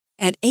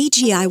At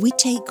AGI, we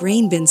take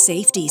grain bin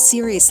safety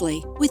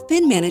seriously. With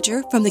Bin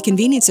Manager, from the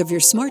convenience of your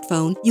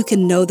smartphone, you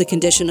can know the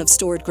condition of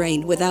stored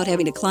grain without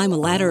having to climb a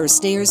ladder or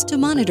stairs to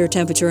monitor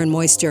temperature and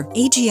moisture.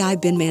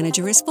 AGI Bin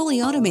Manager is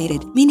fully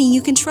automated, meaning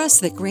you can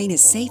trust that grain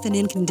is safe and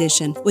in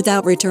condition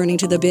without returning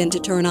to the bin to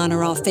turn on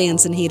or off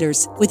fans and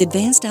heaters. With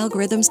advanced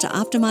algorithms to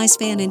optimize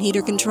fan and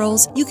heater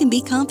controls, you can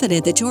be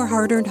confident that your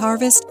hard-earned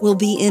harvest will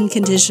be in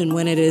condition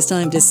when it is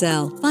time to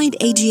sell. Find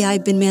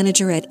AGI Bin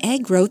Manager at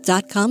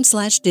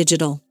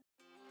aggrowth.com/digital.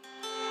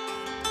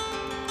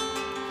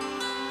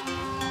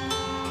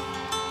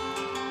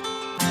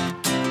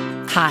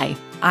 Hi,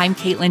 I'm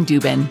Caitlin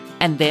Dubin,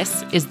 and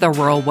this is the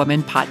Rural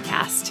Woman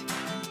Podcast.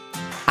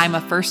 I'm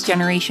a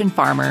first-generation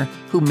farmer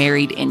who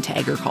married into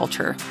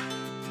agriculture.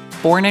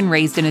 Born and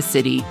raised in a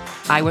city,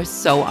 I was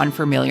so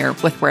unfamiliar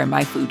with where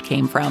my food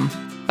came from,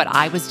 but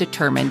I was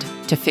determined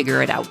to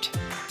figure it out.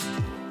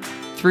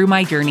 Through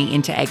my journey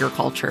into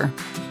agriculture,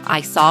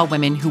 I saw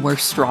women who were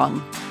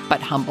strong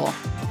but humble,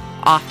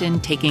 often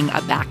taking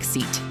a back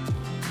seat.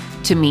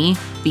 To me,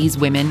 these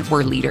women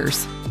were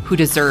leaders who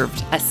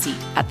deserved a seat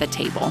at the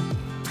table.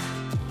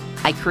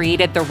 I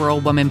created the Rural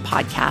Woman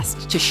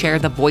Podcast to share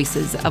the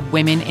voices of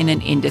women in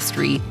an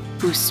industry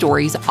whose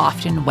stories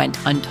often went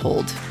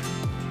untold.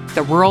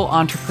 The rural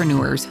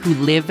entrepreneurs who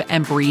live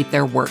and breathe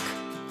their work,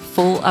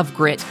 full of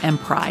grit and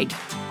pride.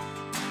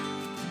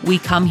 We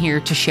come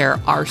here to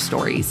share our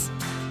stories,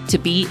 to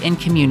be in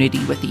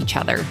community with each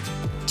other,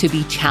 to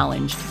be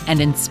challenged and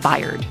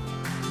inspired,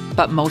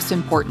 but most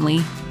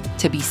importantly,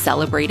 to be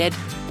celebrated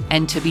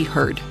and to be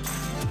heard.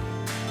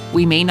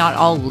 We may not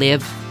all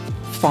live,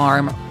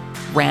 farm,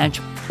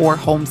 ranch, or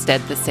homestead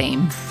the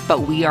same,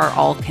 but we are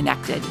all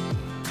connected.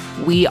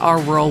 We are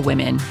rural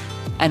women,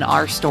 and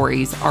our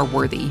stories are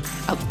worthy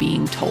of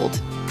being told.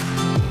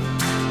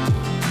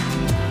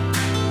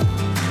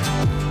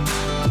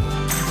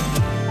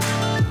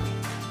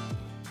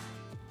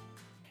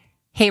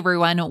 Hey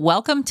everyone,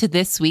 welcome to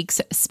this week's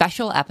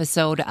special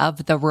episode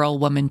of the Rural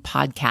Woman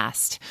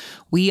Podcast.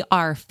 We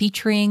are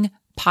featuring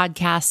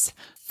podcasts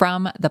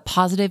from the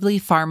Positively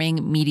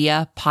Farming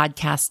Media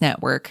Podcast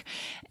Network.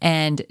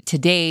 And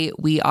today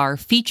we are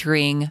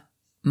featuring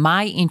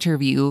my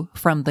interview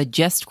from the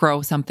Just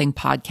Grow Something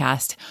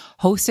podcast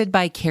hosted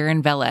by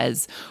Karen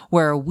Velez,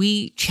 where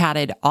we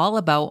chatted all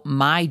about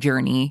my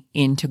journey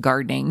into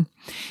gardening.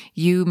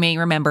 You may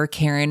remember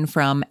Karen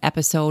from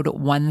episode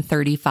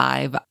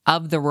 135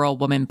 of the Rural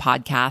Woman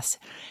Podcast.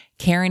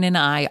 Karen and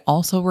I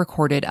also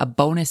recorded a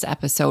bonus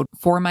episode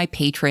for my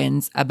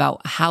patrons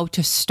about how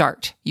to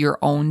start your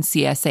own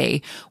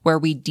CSA, where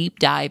we deep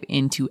dive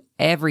into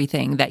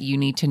everything that you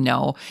need to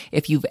know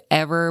if you've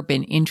ever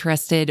been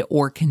interested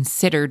or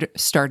considered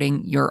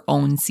starting your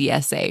own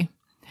CSA.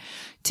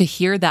 To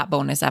hear that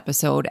bonus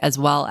episode, as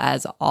well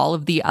as all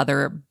of the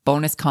other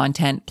bonus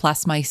content,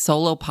 plus my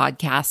solo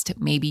podcast,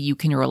 Maybe You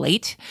Can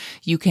Relate,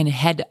 you can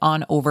head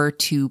on over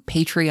to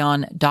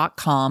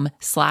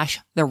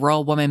patreon.com/The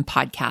Rural Woman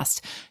Podcast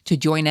to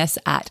join us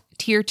at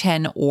tier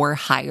 10 or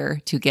higher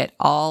to get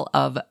all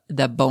of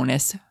the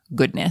bonus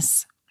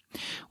goodness.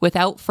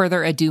 Without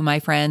further ado, my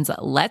friends,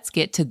 let's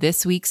get to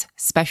this week's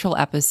special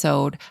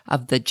episode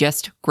of the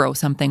Just Grow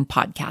Something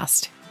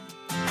podcast.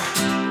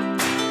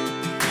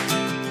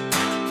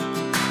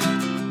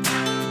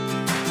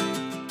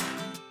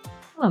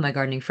 Hello, my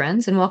gardening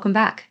friends, and welcome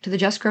back to the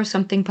Just Grow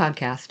Something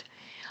podcast.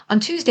 On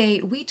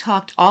Tuesday, we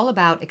talked all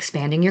about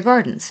expanding your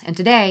gardens, and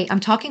today I'm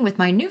talking with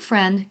my new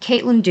friend,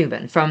 Caitlin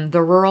Dubin from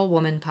the Rural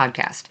Woman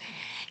podcast.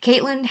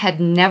 Caitlin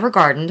had never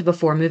gardened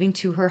before moving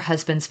to her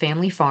husband's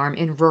family farm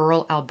in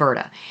rural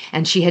Alberta,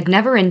 and she had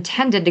never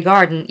intended to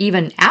garden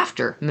even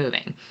after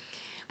moving.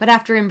 But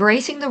after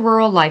embracing the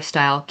rural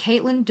lifestyle,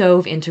 Caitlin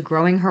dove into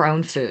growing her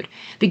own food,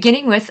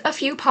 beginning with a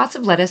few pots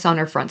of lettuce on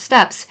her front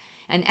steps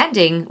and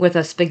ending with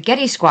a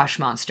spaghetti squash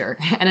monster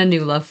and a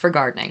new love for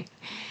gardening.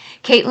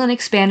 Caitlin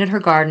expanded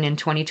her garden in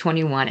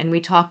 2021, and we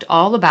talked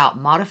all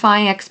about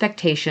modifying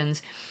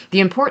expectations, the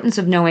importance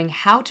of knowing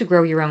how to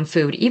grow your own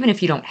food even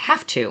if you don't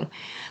have to,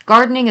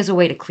 gardening as a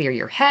way to clear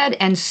your head,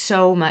 and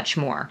so much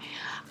more.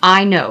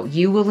 I know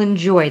you will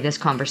enjoy this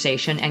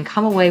conversation and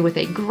come away with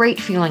a great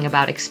feeling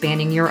about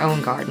expanding your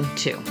own garden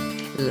too.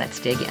 Let's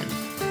dig in.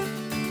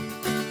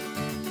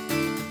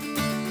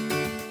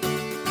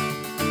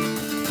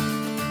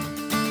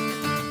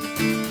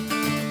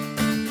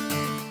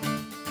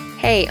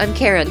 Hey, I'm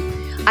Karen.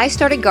 I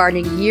started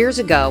gardening years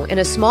ago in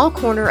a small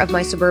corner of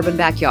my suburban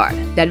backyard,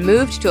 then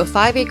moved to a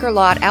 5-acre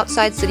lot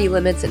outside city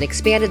limits and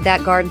expanded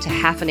that garden to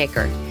half an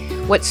acre.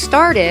 What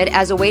started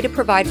as a way to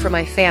provide for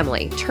my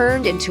family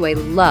turned into a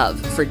love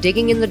for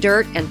digging in the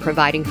dirt and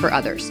providing for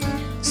others.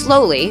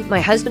 Slowly,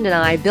 my husband and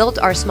I built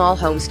our small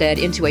homestead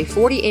into a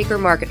 40-acre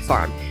market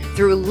farm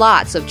through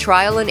lots of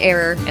trial and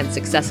error and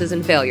successes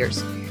and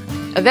failures.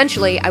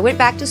 Eventually, I went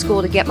back to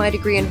school to get my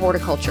degree in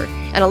horticulture,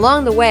 and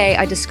along the way,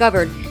 I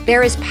discovered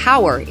there is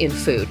power in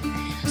food.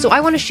 So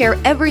I want to share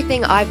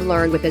everything I've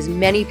learned with as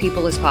many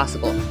people as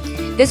possible.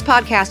 This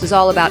podcast is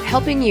all about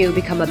helping you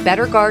become a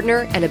better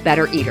gardener and a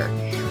better eater.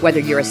 Whether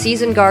you're a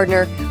seasoned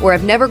gardener or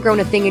have never grown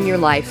a thing in your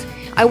life,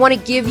 I want to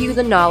give you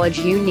the knowledge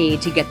you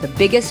need to get the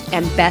biggest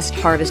and best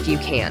harvest you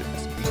can.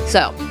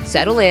 So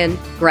settle in,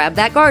 grab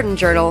that garden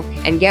journal,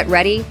 and get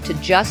ready to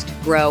just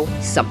grow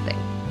something.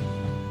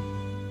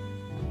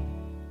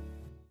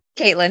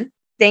 Caitlin,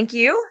 thank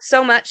you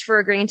so much for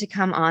agreeing to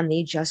come on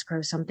the Just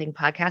Grow Something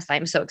podcast.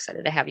 I'm so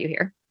excited to have you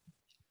here.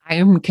 I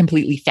am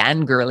completely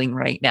fangirling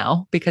right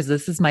now because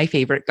this is my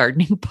favorite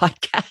gardening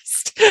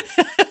podcast.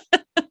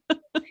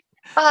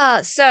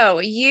 So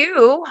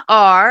you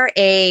are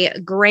a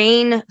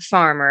grain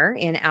farmer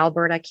in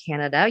Alberta,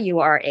 Canada. You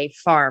are a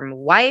farm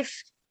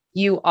wife.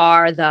 You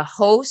are the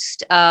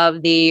host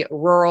of the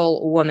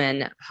Rural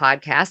Woman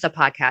podcast, a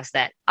podcast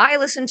that I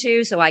listen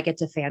to, so I get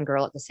to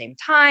fangirl at the same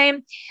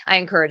time. I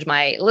encourage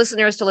my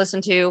listeners to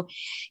listen to.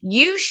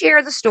 You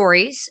share the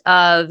stories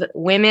of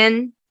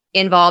women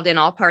involved in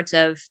all parts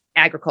of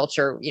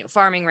agriculture,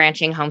 farming,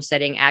 ranching,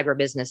 homesteading,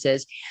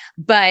 agribusinesses.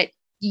 But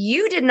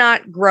you did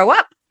not grow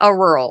up a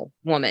rural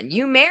woman.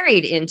 You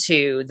married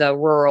into the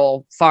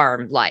rural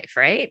farm life,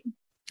 right?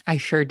 I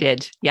sure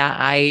did. Yeah,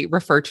 I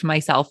refer to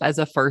myself as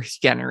a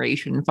first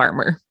generation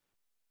farmer.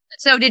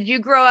 So did you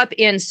grow up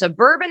in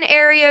suburban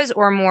areas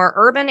or more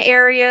urban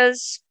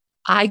areas?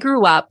 I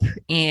grew up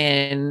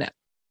in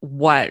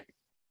what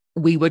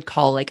we would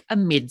call like a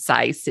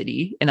mid-sized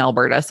city in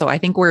Alberta. So I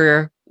think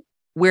we're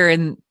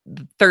in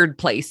third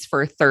place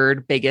for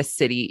third biggest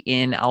city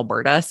in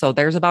Alberta. So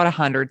there's about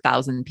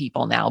 100,000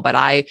 people now, but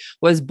I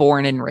was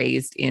born and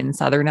raised in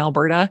Southern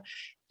Alberta,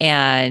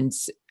 and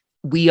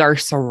we are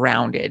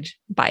surrounded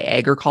by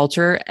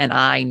agriculture, and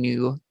I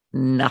knew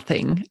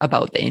nothing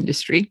about the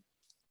industry.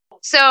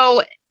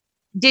 So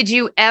did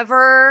you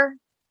ever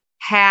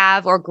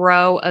have or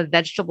grow a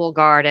vegetable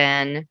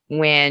garden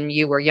when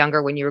you were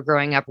younger, when you were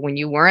growing up, when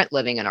you weren't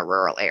living in a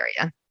rural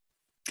area?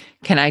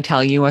 Can I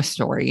tell you a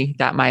story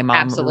that my mom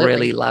Absolutely.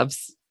 really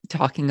loves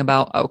talking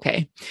about?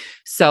 Okay.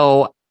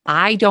 So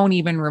I don't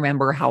even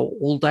remember how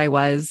old I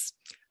was.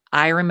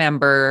 I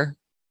remember,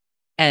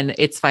 and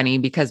it's funny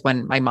because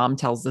when my mom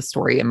tells the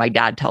story and my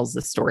dad tells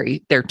the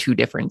story, they're two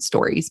different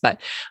stories.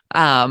 But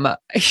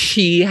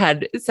she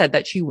had said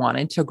that she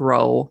wanted to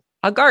grow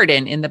a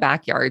garden in the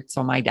backyard.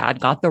 So my dad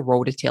got the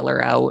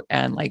rototiller out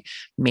and like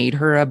made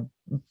her a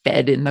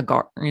bed in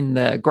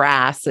the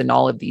grass and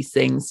all of these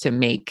things to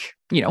make,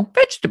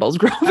 vegetables,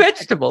 grow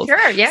vegetables.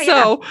 Sure. Yeah.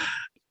 So,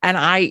 and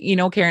I,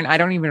 Karen, I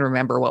don't even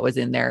remember what was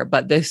in there,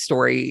 but this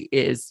story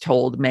is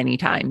told many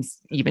times,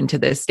 even to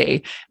this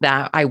day,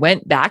 that I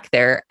went back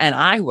there and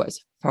I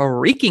was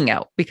freaking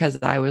out because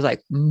I was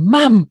like,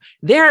 Mom,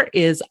 there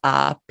is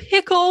a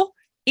pickle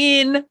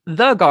in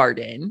the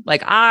garden.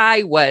 Like,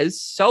 I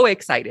was so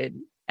excited.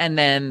 And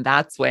then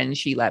that's when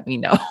she let me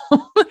know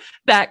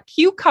that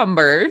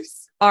cucumbers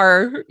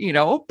are,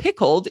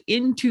 pickled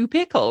into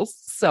pickles.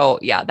 So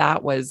yeah,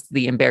 that was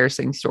the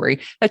embarrassing story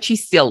that she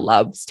still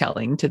loves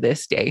telling to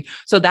this day.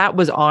 So that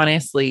was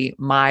honestly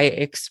my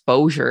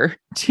exposure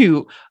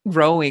to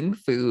growing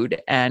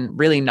food and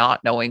really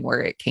not knowing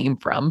where it came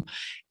from.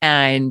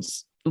 And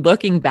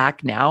looking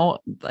back now,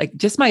 like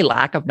just my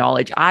lack of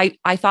knowledge, I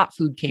thought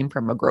food came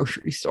from a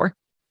grocery store.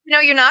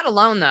 You're not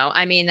alone though.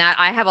 I mean, that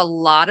I have a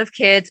lot of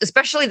kids,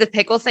 especially the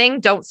pickle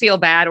thing. Don't feel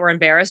bad or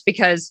embarrassed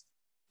because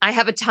I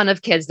have a ton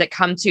of kids that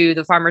come to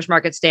the farmer's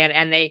market stand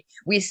and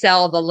we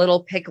sell the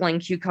little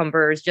pickling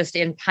cucumbers just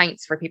in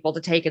pints for people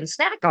to take and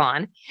snack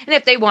on. And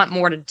if they want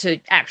more to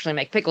actually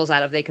make pickles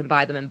out of, they can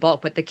buy them in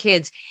bulk. But the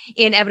kids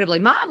inevitably,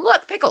 Mom,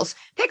 look, pickles.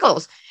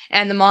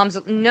 And the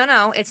mom's,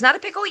 no, it's not a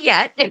pickle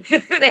yet.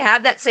 They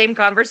have that same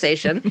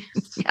conversation.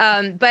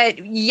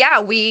 But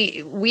yeah,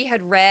 we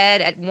had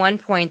read at one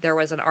point, there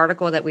was an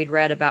article that we'd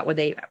read about when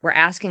they were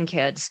asking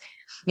kids,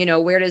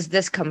 where does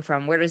this come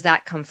from? Where does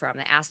that come from?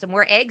 They asked them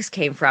where eggs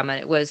came from. And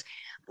it was,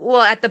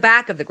 well, at the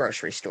back of the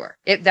grocery store.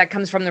 That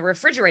comes from the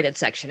refrigerated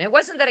section. It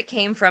wasn't that it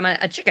came from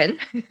a chicken,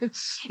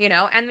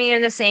 I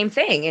mean, the same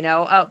thing,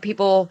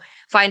 people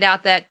find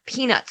out that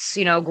peanuts,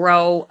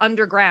 grow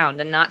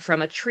underground and not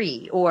from a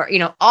tree or,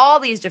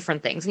 all these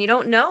different things. And you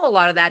don't know a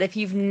lot of that if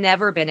you've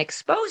never been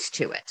exposed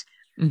to it.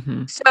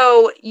 Mm-hmm.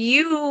 So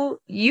you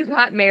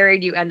got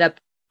married, you end up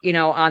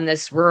on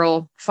this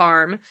rural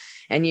farm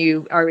and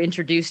you are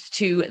introduced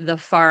to the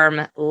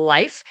farm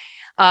life.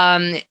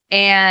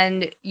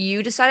 And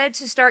you decided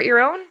to start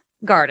your own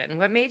garden.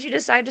 What made you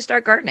decide to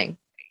start gardening?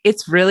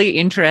 It's really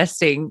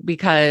interesting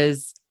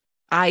because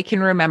I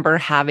can remember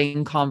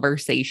having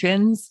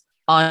conversations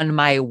on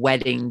my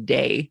wedding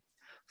day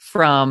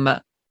from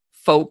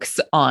folks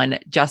on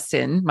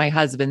Justin, my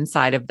husband's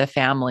side of the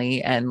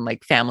family and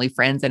like family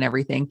friends and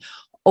everything.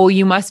 Oh,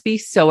 you must be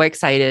so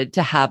excited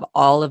to have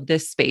all of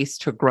this space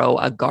to grow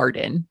a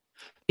garden,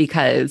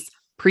 because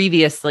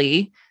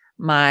previously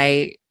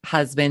my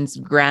husband's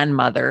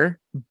grandmother,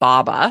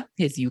 Baba,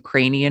 his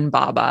Ukrainian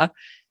Baba,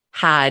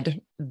 had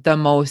the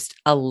most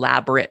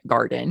elaborate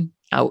garden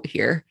out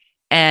here.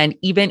 And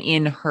even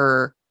in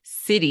her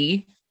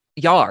city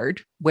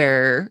yard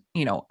where,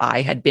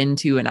 I had been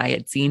to and I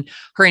had seen,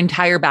 her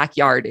entire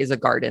backyard is a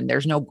garden.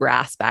 There's no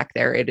grass back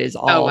there. It is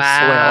all soil,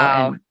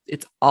 and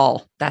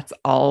that's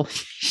all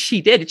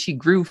she did. She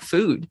grew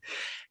food.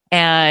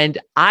 And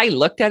I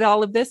looked at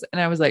all of this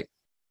and I was like,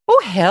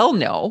 oh, hell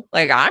no.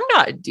 Like, I'm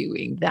not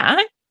doing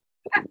that.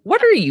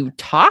 What are you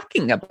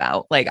talking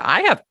about? Like,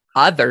 I have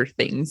other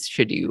things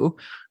to do.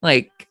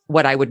 Like,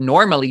 what I would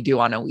normally do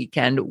on a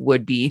weekend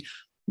would be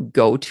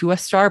go to a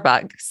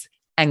Starbucks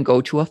and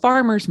go to a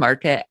farmer's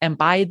market and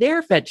buy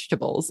their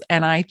vegetables.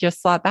 And I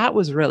just thought that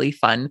was really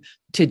fun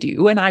to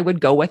do. And I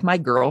would go with my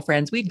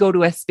girlfriends. We'd go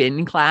to a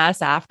spin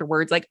class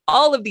afterwards, like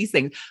all of these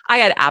things. I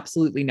had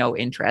absolutely no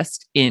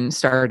interest in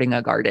starting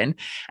a garden.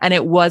 And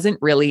it wasn't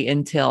really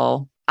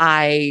until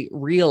I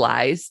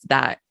realized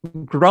that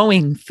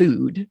growing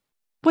food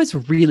was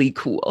really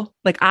cool.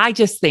 Like, I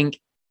just think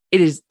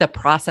the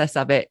process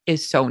of it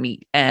is so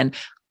neat. And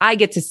I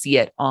get to see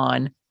it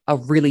on a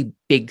really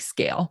big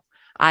scale.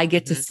 I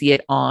get to see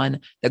it on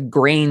the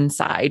grain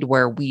side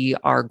where we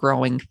are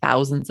growing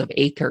thousands of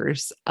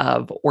acres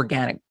of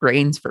organic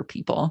grains for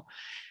people.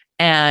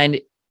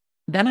 And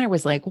then I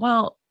was like,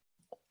 well,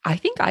 I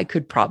think I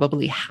could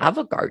probably have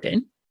a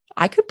garden.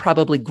 I could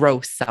probably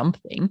grow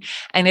something.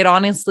 And it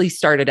honestly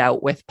started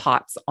out with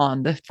pots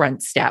on the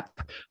front step,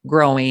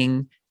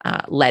 growing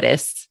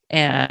lettuce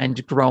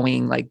and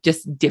growing like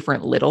just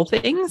different little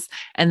things.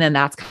 And then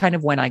that's kind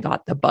of when I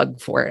got the bug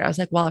for it. I was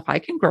like, well, if I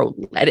can grow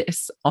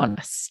lettuce on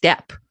a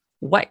step,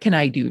 what can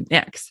I do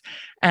next?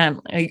 And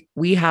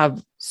we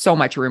have so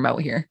much room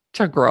out here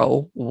to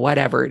grow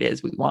whatever it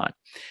is we want.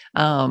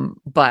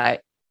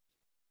 But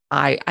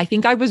I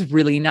think I was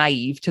really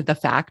naive to the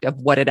fact of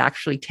what it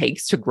actually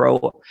takes to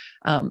grow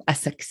a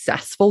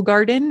successful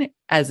garden,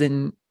 as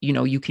in,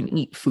 you can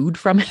eat food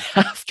from it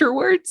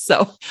afterwards.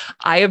 So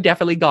I have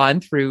definitely gone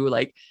through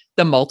like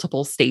the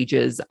multiple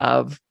stages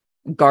of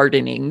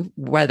gardening,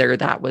 whether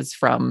that was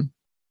from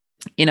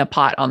in a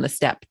pot on the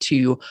step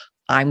to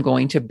I'm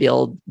going to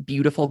build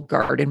beautiful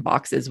garden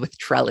boxes with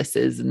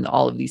trellises and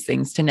all of these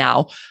things, to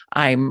now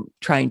I'm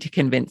trying to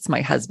convince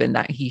my husband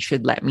that he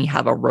should let me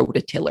have a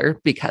rototiller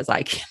because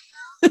I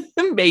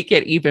can make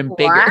it even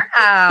bigger.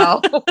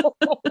 Wow.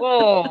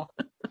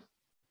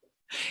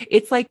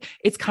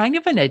 It's kind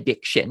of an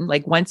addiction.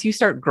 Like, once you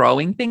start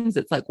growing things,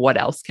 it's like, what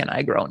else can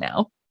I grow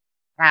now?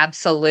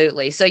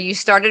 Absolutely. So you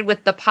started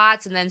with the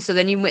pots, and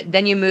then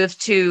you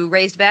moved to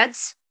raised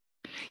beds?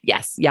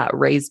 Yes. Yeah.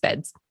 Raised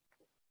beds.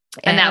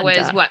 And that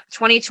was what,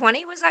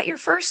 2020? Was that your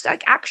first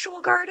like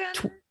actual garden?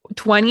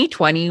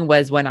 2020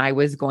 was when I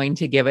was going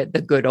to give it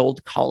the good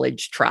old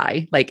college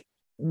try. Like,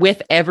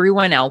 with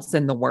everyone else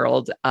in the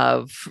world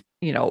of,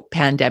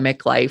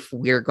 pandemic life,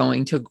 we're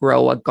going to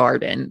grow a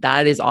garden.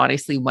 That is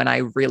honestly when I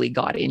really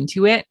got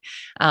into it.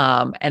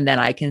 And then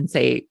I can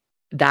say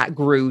that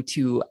grew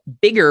to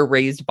bigger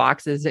raised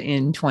boxes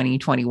in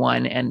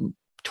 2021 and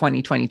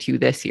 2022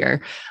 this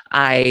year.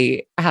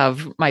 I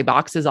have my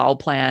boxes all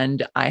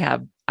planned.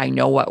 I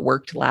know what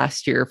worked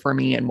last year for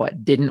me and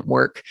what didn't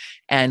work.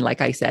 And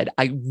like I said,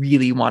 I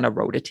really want a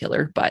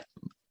rototiller, but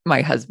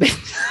my husband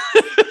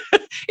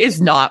is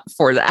not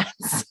for that.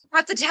 You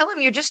have to tell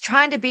him you're just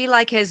trying to be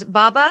like his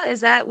Baba.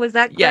 Was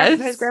that yes.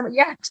 His grandma?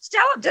 Yeah, just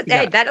tell him.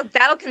 Hey,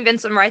 that'll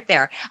convince him right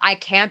there. I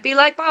can't be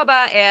like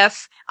Baba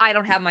if I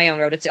don't have my own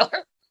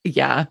rototiller.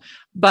 Yeah.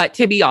 But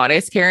to be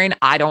honest, Karen,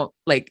 I don't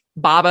like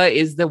Baba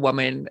is the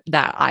woman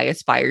that I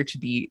aspire to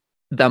be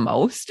the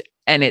most.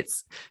 And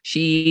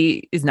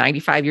she is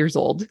 95 years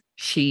old.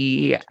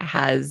 She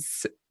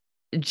has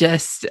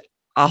just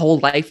a whole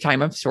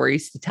lifetime of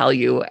stories to tell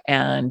you.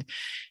 And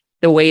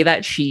the way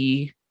that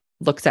she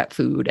looks at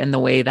food and the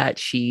way that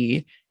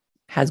she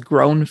has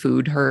grown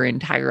food her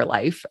entire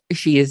life,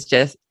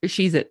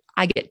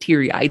 I get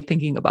teary eyed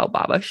thinking about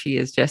Baba.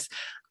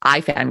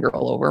 I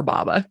fangirl over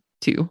Baba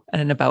too,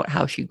 and about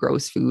how she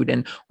grows food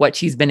and what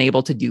she's been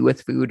able to do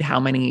with food, how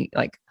many,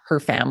 like her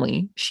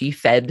family, she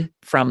fed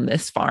from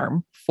this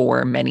farm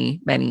for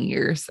many, many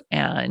years.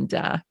 And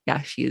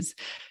she is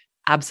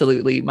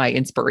absolutely my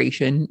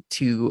inspiration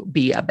to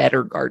be a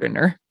better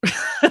gardener.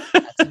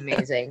 That's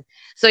amazing.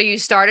 So you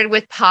started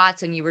with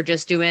pots and you were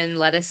just doing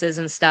lettuces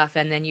and stuff,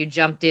 and then you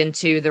jumped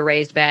into the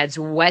raised beds.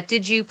 What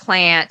did you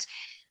plant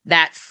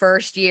that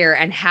first year,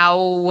 and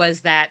how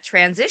was that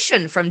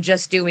transition from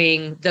just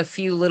doing the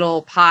few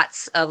little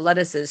pots of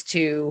lettuces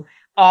to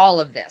all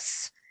of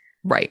this?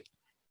 Right.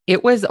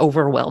 It was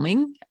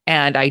overwhelming,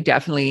 and I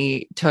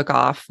definitely took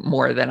off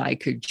more than I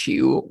could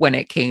chew when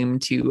it came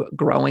to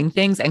growing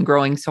things and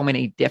growing so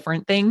many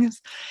different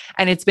things.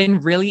 And it's been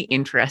really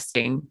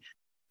interesting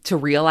to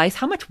realize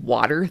how much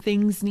water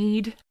things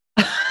need.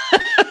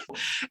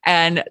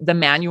 And the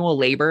manual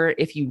labor,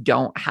 if you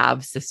don't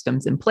have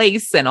systems in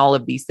place and all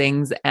of these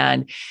things.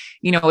 And,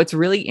 it's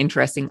really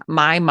interesting.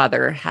 My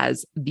mother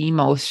has the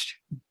most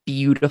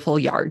beautiful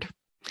yard.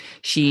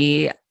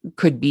 She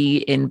could be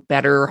in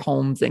better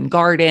homes and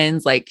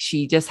gardens. Like,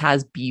 she just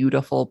has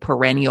beautiful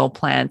perennial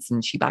plants,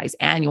 and she buys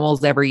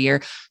annuals every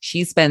year.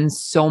 She spends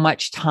so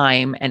much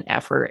time and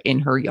effort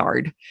in her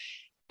yard.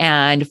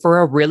 And for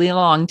a really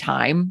long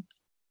time,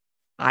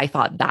 I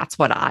thought that's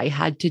what I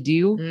had to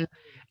do. Mm.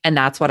 And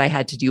that's what I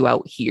had to do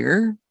out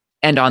here.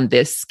 And on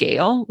this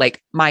scale,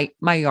 like my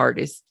yard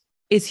is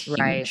huge.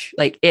 Right.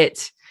 Like,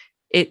 it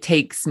it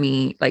takes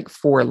me like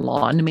for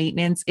lawn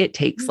maintenance, it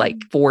takes like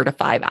 4 to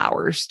 5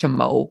 hours to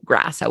mow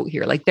grass out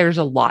here. Like there's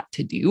a lot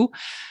to do.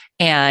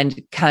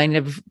 And kind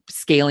of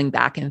scaling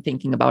back and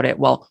thinking about it,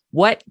 well,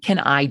 what can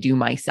I do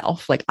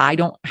myself? Like I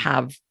don't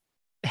have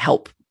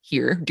help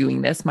here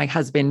doing this. My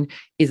husband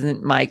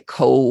isn't my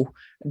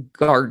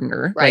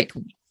co-gardener. Right.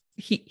 Like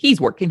he's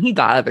working, he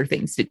got other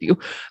things to do.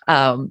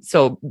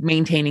 So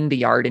maintaining the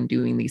yard and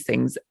doing these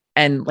things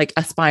and like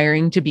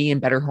aspiring to be in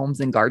better homes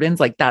and gardens,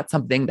 like that's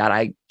something that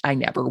I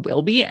never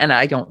will be. And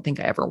I don't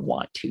think I ever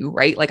want to,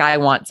 right? Like I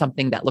want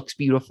something that looks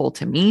beautiful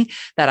to me,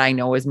 that I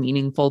know is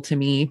meaningful to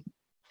me.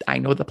 I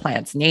know the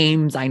plants'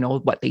 names, I know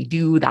what they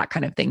do, that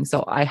kind of thing.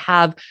 So I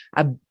have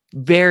a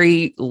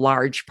very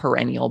large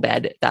perennial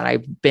bed that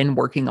I've been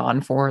working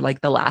on for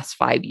like the last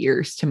 5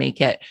 years to make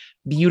it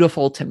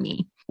beautiful to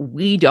me.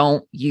 We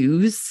don't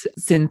use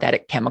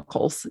synthetic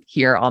chemicals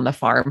here on the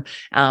farm.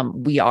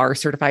 We are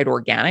certified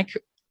organic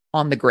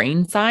on the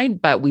grain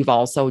side, but we've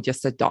also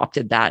just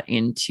adopted that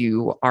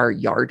into our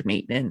yard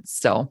maintenance.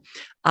 So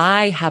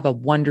I have a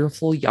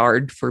wonderful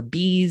yard for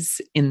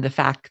bees in the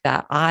fact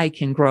that I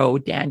can grow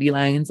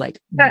dandelions like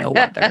no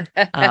other.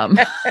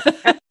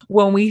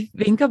 When we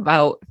think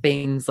about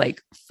things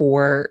like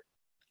for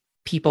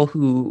people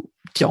who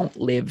don't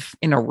live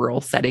in a rural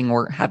setting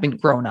or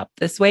haven't grown up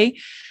this way,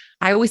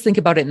 I always think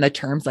about it in the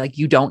terms like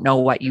you don't know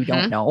what you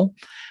don't know.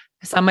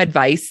 Some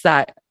advice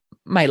that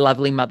my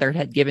lovely mother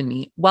had given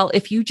me. Well,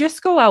 if you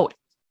just go out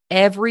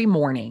every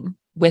morning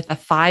with a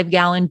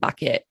 5-gallon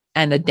bucket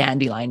and a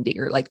dandelion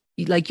digger, like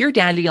your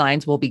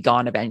dandelions will be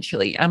gone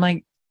eventually. I'm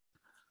like,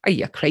 are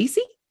you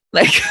crazy?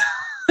 Like,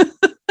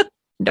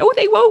 no,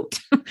 they won't.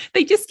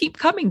 They just keep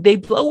coming. They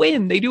blow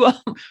in, they do,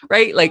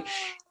 right? Like,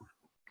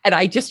 and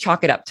I just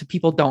chalk it up to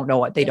people don't know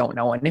what they don't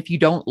know. And if you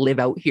don't live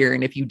out here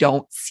and if you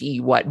don't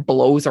see what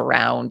blows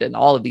around and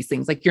all of these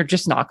things, like you're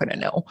just not going to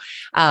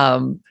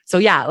know. So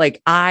yeah,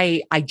 like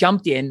I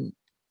jumped in,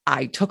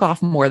 I took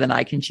off more than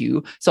I can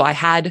chew. So I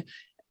had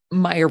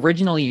my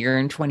original year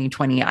in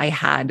 2020, I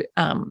had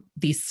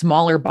these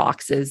smaller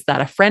boxes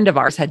that a friend of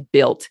ours had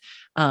built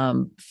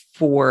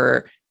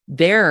for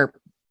their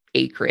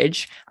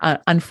acreage.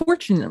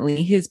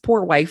 Unfortunately, his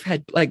poor wife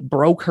had like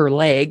broke her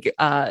leg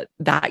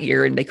that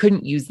year and they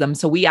couldn't use them.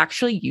 So we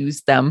actually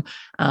used them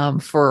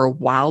for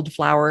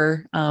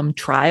wildflower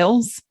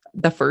trials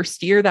the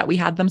first year that we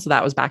had them. So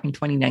that was back in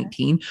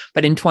 2019.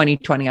 But in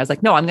 2020, I was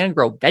like, no, I'm going to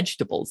grow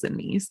vegetables in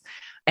these.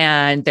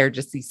 And they're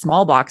just these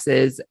small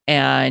boxes.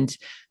 And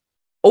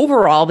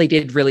overall, they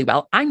did really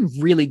well. I'm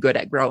really good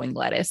at growing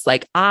lettuce.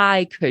 Like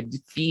I could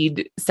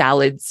feed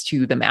salads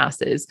to the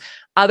masses.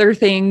 Other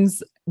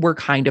things were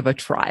kind of a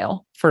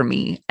trial for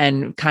me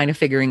and kind of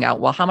figuring out,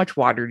 well, how much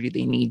water do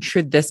they need?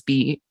 Should this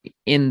be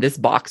in this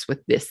box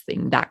with this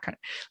thing? That kind of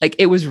like,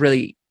 it was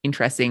really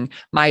interesting.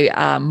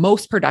 My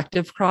most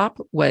productive crop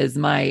was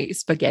my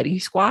spaghetti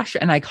squash,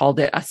 and I called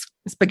it a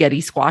spaghetti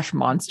squash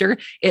monster.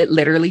 It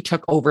literally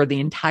took over the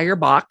entire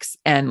box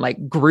and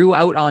like grew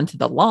out onto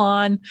the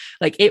lawn.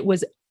 Like it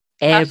was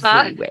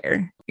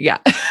everywhere. Yeah.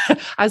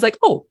 I was like,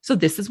 oh, so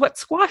this is what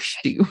squash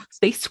do.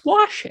 They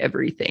squash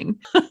everything.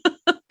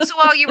 So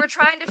while you were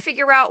trying to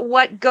figure out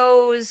what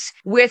goes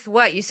with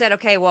what, you said,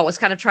 okay, well, it was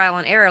kind of trial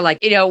and error. Like,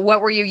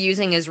 what were you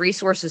using as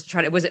resources to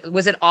try to,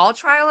 was it all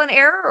trial and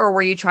error, or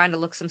were you trying to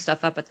look some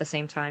stuff up at the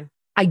same time?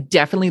 I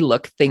definitely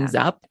look things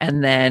up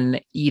and then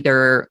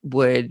either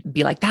would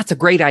be like, that's a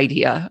great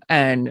idea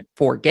and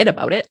forget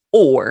about it.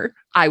 Or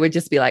I would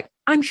just be like,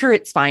 I'm sure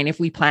it's fine if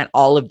we plant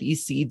all of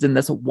these seeds in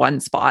this one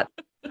spot.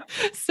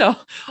 So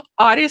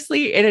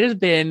honestly, it has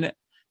been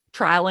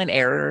trial and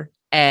error.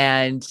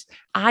 And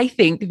I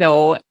think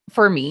though,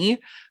 for me,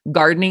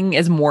 gardening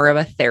is more of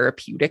a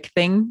therapeutic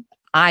thing.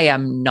 I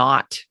am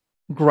not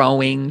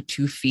growing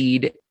to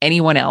feed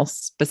anyone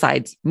else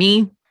besides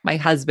me, my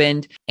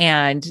husband,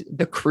 and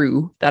the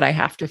crew that I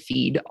have to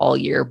feed all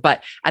year.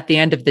 But at the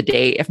end of the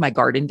day, if my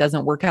garden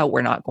doesn't work out,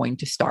 we're not going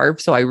to starve.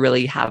 So I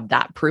really have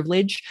that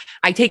privilege.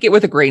 I take it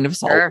with a grain of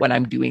salt when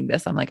I'm doing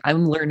this. I'm like,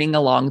 I'm learning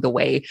along the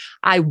way.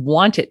 I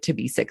want it to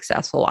be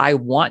successful. I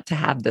want to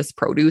have this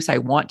produce. I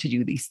want to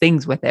do these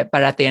things with it.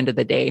 But at the end of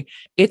the day,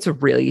 it's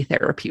really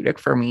therapeutic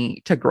for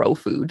me to grow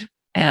food.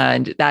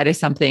 And that is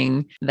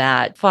something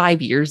that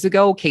 5 years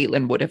ago,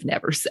 Caitlin would have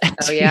never said.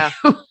 Oh, yeah,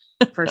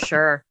 for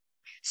sure.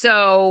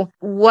 So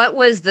what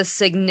was the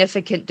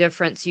significant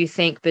difference you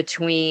think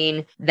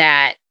between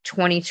that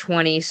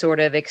 2020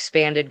 sort of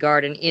expanded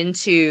garden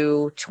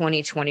into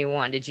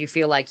 2021? Did you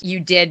feel like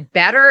you did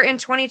better in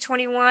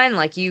 2021?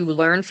 Like you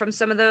learned from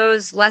some of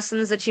those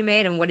lessons that you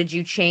made? And what did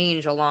you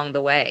change along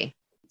the way?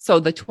 So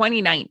the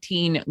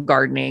 2019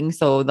 gardening,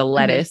 so the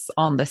lettuce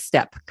on the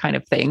step kind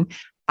of thing,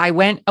 I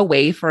went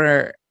away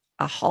for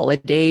a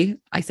holiday.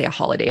 I say a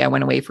holiday. I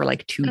went away for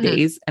like 2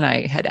 days and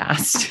I had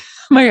asked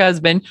my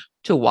husband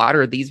to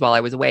water these while I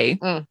was away.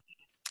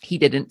 He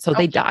didn't. So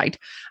they died.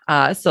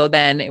 So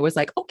then it was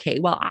like, okay,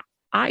 well,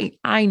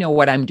 I know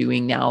what I'm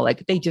doing now.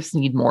 Like they just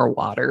need more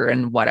water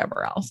and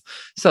whatever else.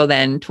 So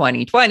then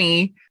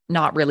 2020,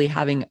 not really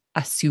having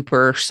a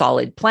super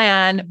solid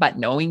plan, but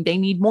knowing they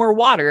need more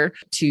water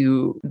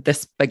to the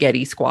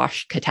spaghetti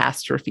squash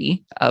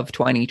catastrophe of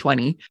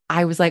 2020,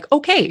 I was like,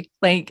 okay,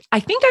 like I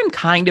think I'm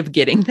kind of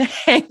getting the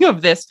hang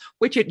of this,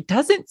 which it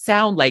doesn't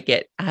sound like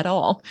it at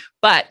all.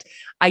 But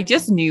I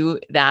just knew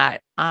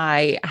that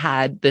I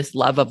had this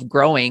love of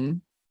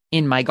growing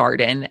in my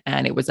garden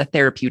and it was a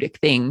therapeutic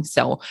thing.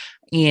 So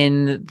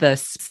in the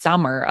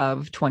summer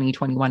of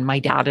 2021, my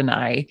dad and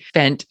I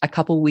spent a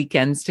couple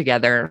weekends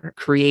together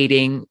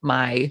creating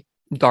my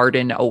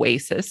garden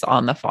oasis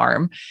on the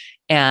farm.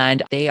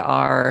 And they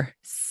are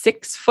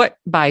 6-foot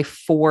by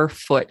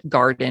 4-foot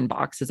garden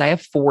boxes. I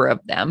have 4 of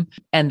them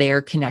and they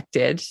are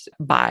connected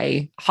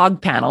by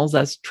hog panels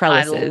as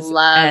trellises. I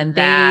love and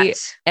that.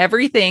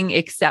 Everything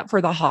except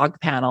for the hog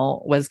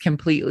panel was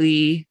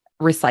completely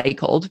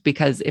recycled,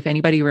 because if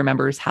anybody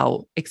remembers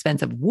how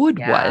expensive wood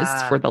was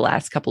for the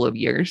last couple of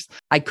years,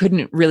 I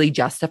couldn't really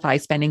justify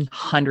spending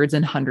hundreds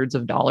and hundreds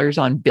of dollars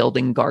on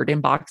building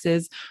garden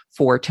boxes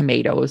for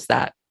tomatoes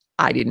that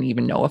I didn't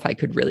even know if I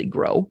could really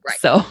grow. Right.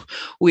 So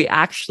we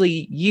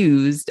actually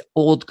used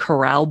old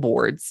corral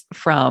boards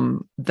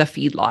from the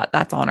feedlot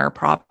that's on our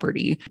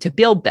property to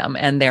build them.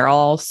 And they're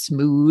all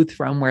smooth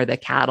from where the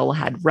cattle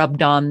had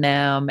rubbed on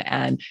them,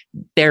 and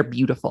they're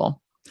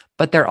beautiful,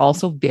 but they're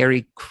also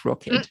very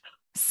crooked.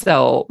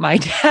 So my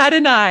dad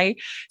and I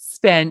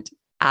spent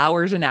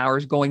hours and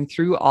hours going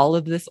through all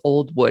of this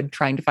old wood,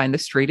 trying to find the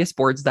straightest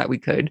boards that we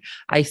could.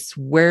 I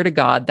swear to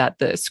God that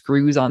the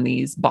screws on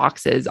these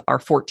boxes are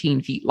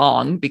 14 feet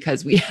long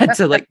because we had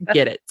to like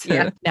get it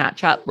to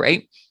match up,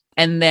 right?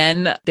 And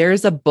then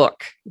there's a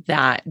book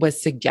that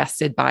was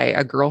suggested by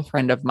a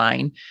girlfriend of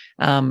mine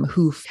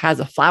who has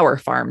a flower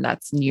farm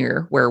that's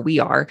near where we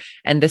are.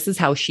 And this is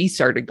how she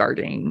started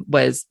gardening,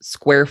 was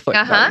square foot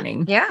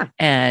gardening. Yeah.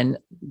 And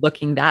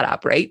looking that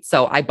up, right?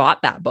 So I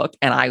bought that book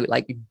and I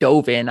like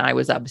dove in. I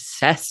was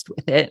obsessed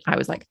with it. I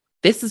was like,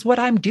 this is what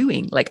I'm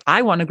doing. Like,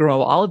 I want to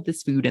grow all of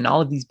this food in all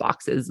of these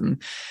boxes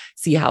and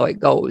see how it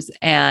goes.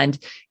 And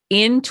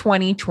in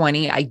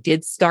 2020, I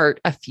did start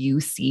a few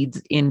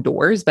seeds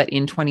indoors, but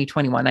in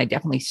 2021, I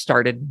definitely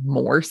started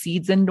more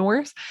seeds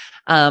indoors.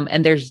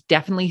 And there's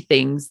definitely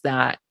things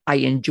that I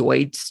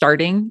enjoyed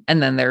starting.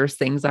 And then there's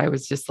things I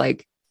was just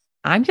like,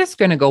 I'm just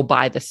going to go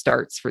buy the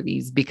starts for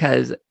these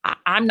because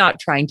I'm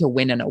not trying to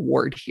win an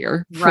award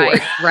here.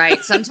 Right.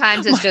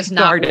 Sometimes it's just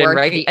not garden, worth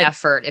right? the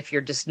effort if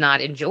you're just not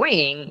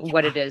enjoying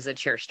what it is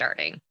that you're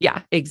starting.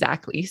 Yeah,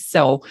 exactly.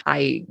 So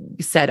I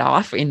set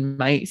off in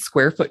my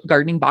square foot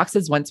gardening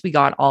boxes. Once we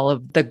got all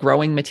of the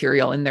growing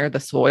material in there, the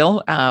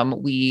soil,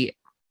 we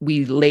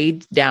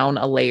laid down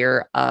a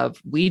layer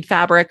of weed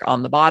fabric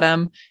on the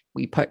bottom.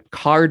 We put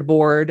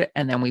cardboard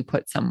and then we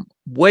put some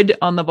wood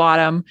on the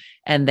bottom,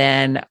 and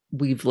then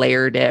we've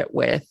layered it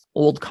with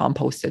old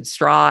composted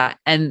straw.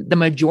 And the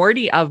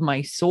majority of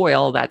my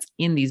soil that's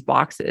in these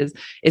boxes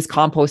is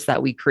compost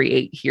that we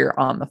create here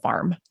on the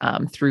farm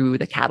through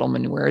the cattle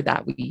manure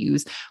that we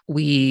use.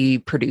 We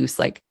produce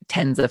like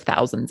tens of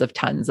thousands of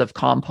tons of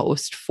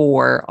compost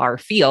for our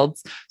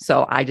fields.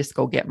 So I just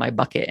go get my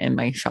bucket and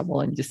my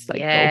shovel and just like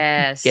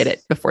go get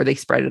it before they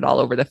spread it all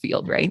over the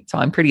field. Right. So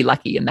I'm pretty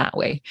lucky in that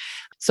way.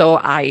 So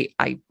I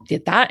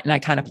did that, and I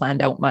kind of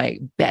planned out my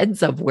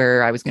beds of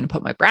where I was going to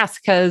put my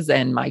brassicas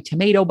and my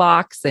tomato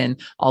box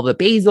and all the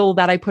basil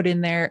that I put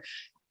in there.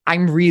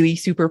 I'm really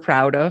super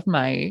proud of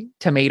my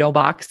tomato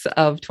box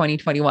of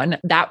 2021.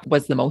 That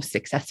was the most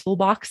successful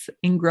box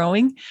in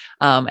growing.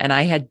 And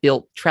I had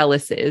built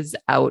trellises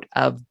out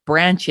of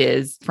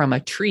branches from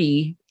a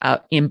tree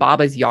in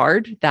Baba's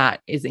yard that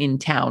is in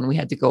town. We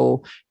had to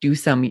go do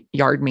some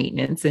yard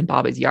maintenance in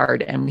Baba's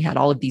yard, and we had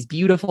all of these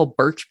beautiful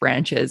birch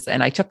branches,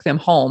 and I took them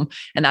home,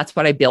 and that's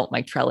what I built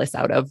my trellis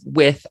out of,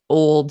 with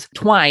old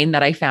twine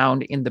that I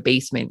found in the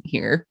basement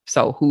here.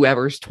 So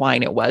whoever's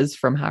twine it was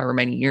from however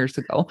many years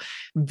ago.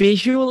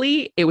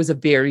 Visually, it was a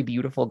very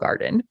beautiful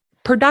garden.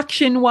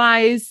 Production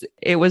wise,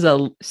 it was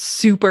a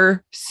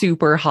super,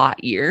 super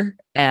hot year.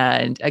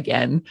 And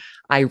again,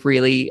 I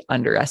really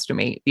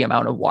underestimate the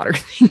amount of water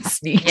things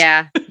need.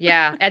 Yeah.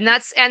 And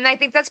I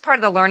think that's part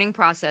of the learning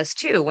process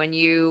too. When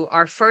you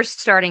are first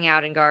starting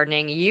out in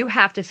gardening, you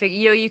have to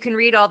figure, you can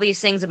read all these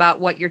things about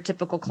what your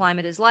typical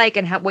climate is like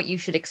and what you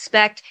should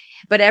expect.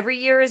 But every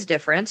year is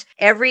different.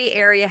 Every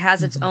area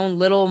has its own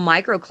little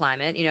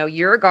microclimate.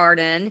 Your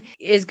garden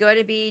is going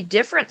to be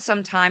different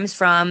sometimes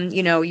from,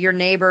 your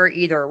neighbor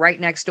either right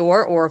next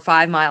door or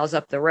 5 miles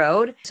up the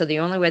road. So the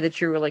only way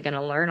that you're really going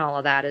to learn all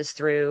of that is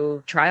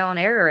through trial and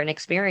error and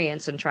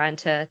experience and trying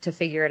to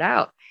figure it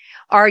out.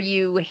 Are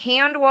you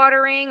hand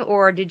watering,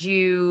 or did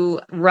you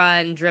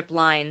run drip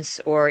lines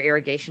or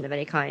irrigation of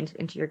any kind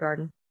into your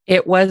garden?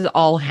 It was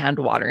all hand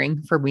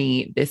watering for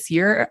me this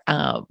year.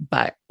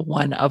 But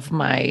one of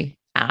my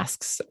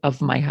asks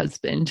of my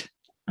husband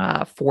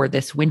for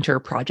this winter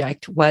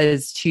project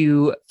was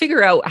to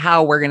figure out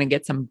how we're going to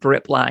get some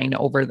drip line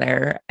over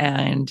there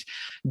and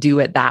do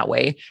it that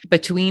way.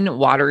 Between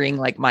watering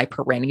like my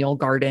perennial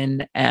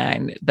garden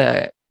and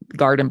the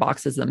garden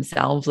boxes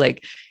themselves,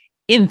 like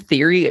in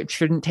theory, it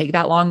shouldn't take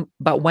that long.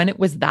 But when it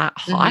was that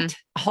hot,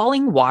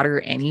 hauling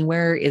water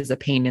anywhere is a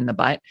pain in the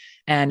butt.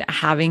 And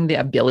having the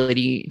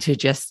ability to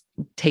just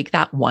take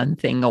that one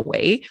thing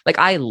away. Like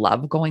I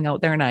love going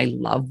out there and I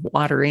love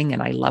watering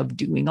and I love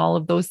doing all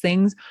of those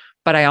things.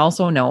 But I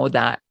also know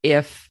that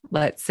if,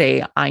 let's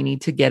say, I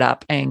need to get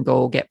up and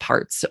go get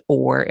parts,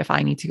 or if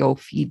I need to go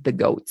feed the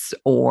goats,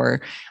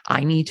 or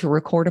I need to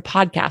record a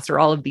podcast, or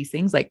all of these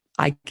things, like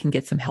I can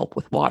get some help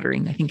with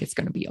watering. I think it's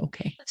going to be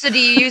okay. So do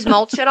you use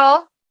mulch at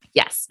all?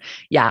 Yes.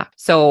 Yeah.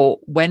 So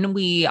when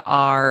we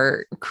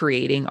are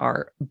creating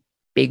our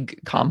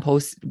big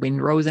compost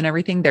windrows and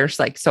everything, there's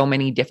like so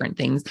many different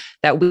things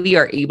that we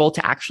are able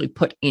to actually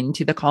put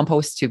into the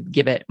compost to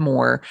give it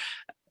more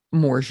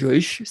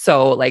zhuzh.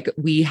 So like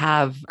we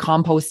have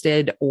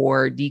composted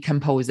or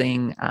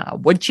decomposing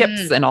wood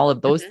chips and all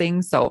of those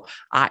things. So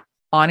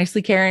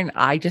honestly, Karen,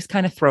 I just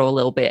kind of throw a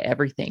little bit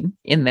everything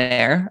in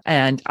there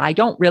and I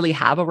don't really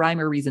have a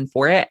rhyme or reason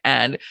for it.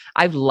 And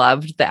I've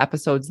loved the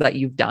episodes that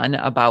you've done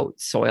about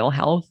soil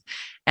health.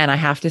 And I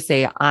have to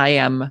say, I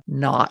am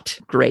not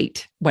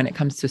great when it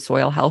comes to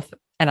soil health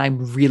and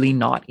I'm really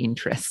not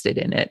interested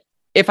in it.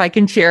 If I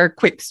can share a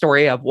quick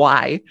story of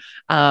why,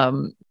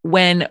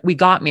 when we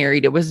got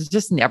married, it was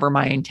just never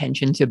my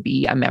intention to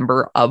be a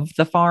member of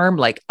the farm,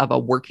 like of a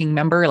working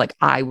member. Like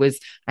I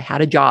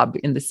had a job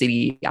in the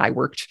city. I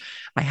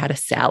had a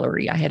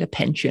salary, I had a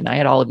pension, I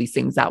had all of these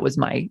things. That was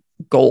my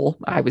goal.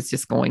 I was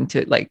just going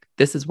to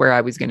this is where I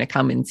was going to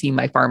come and see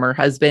my farmer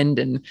husband.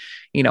 And,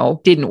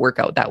 didn't work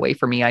out that way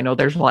for me. I know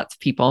there's lots of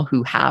people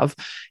who have,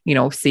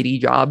 city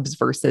jobs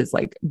versus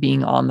like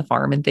being on the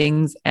farm and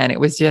things. And it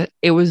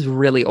was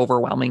really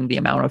overwhelming, the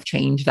amount of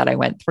change that I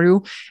went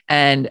through.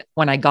 And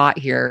when I got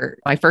here,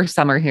 my first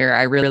summer here,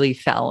 I really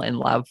fell in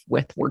love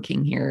with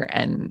working here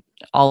and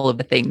all of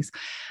the things.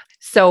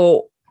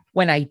 So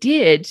when I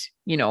did,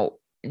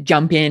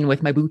 jump in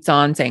with my boots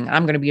on saying,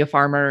 I'm going to be a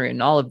farmer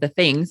and all of the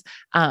things,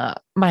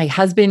 my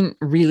husband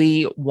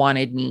really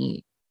wanted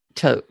me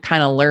to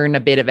kind of learn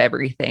a bit of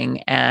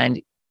everything. And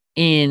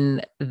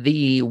in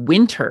the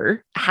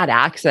winter, had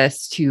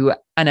access to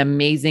an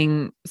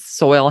amazing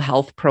soil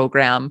health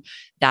program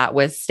that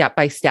was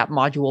step-by-step,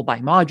 module by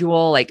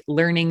module, like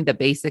learning the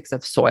basics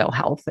of soil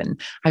health. And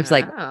I was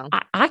like,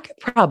 I could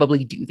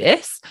probably do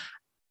this.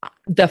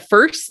 The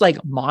first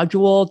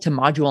module to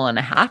module and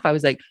a half, I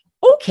was like,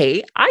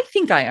 okay, I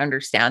think I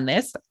understand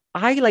this.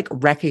 I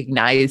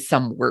recognize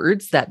some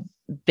words that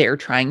they're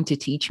trying to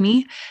teach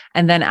me.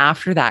 And then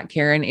after that,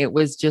 Karen, it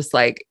was just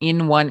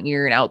in one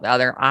ear and out the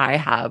other. I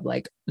have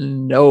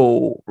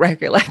no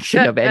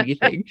recollection of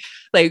anything.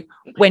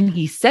 When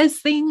he says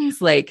things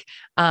like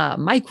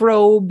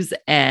microbes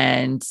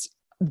and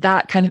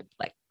that kind of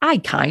I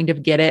kind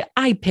of get it.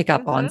 I pick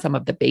up on some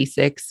of the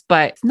basics,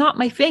 but it's not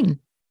my thing.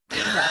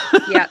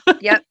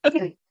 Yep.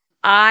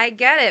 I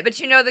get it. But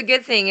the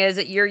good thing is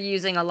that you're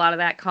using a lot of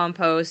that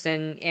compost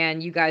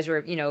and you guys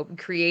are,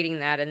 creating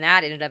that, and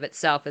that in and of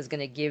itself is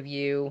going to give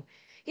you,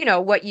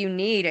 what you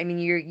need. I mean,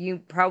 you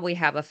probably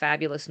have a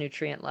fabulous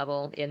nutrient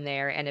level in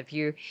there. And if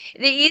the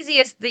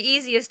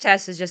easiest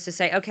test is just to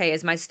say, okay,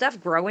 is my stuff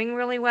growing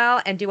really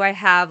well? And do I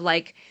have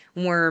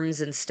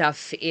worms and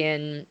stuff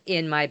in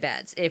my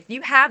beds? If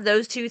you have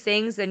those two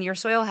things, then your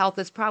soil health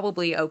is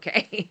probably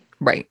okay.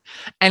 Right.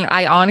 And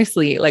I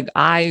honestly,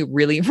 I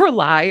really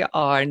rely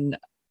on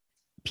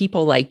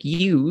people like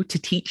you to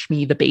teach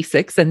me the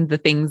basics and the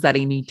things that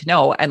I need to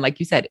know. And like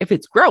you said, if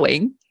it's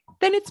growing,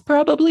 then it's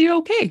probably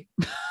okay.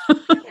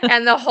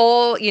 And the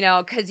whole,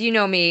 because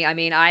me, I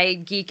mean, I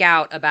geek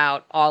out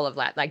about all of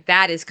that.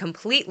 That is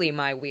completely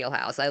my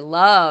wheelhouse. I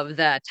love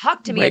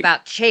talk to me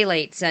about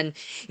chelates and,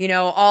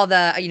 all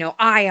the,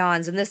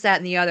 ions and this, that,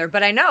 and the other.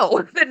 But I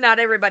know that not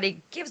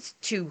everybody gives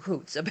two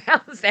hoots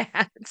about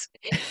that.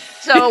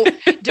 So,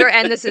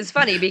 and this is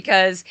funny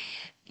because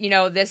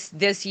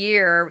this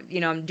year,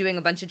 I'm doing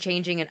a bunch of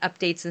changing and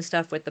updates and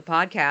stuff with the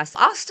podcast.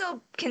 I'll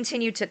still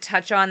continue to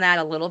touch on that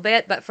a little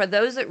bit, but for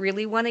those that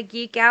really want to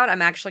geek out,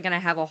 I'm actually going to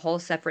have a whole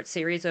separate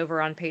series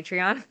over on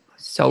Patreon.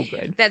 So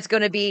good. That's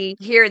going to be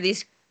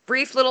these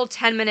brief little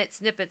 10-minute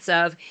snippets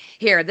of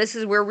this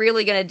is we're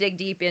really going to dig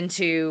deep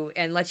into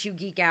and let you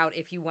geek out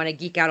if you want to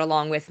geek out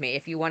along with me,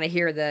 if you want to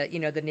hear the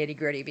the nitty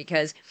gritty,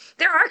 because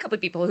there are a couple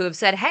of people who have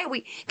said, hey,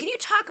 can you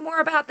talk more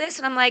about this?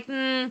 And I'm like,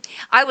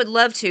 I would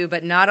love to,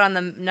 but not on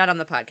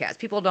the podcast.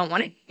 People don't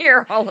want to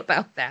hear all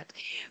about that,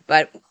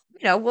 but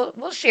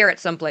we'll share it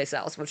someplace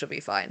else, which will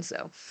be fine.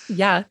 So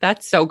yeah,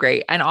 that's so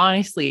great. And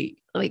honestly,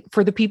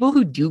 for the people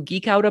who do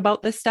geek out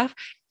about this stuff,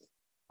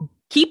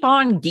 keep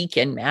on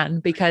geeking, man,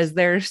 because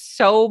there's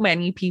so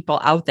many people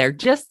out there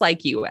just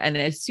like you. And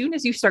as soon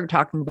as you start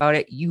talking about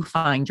it, you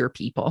find your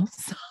people.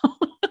 So.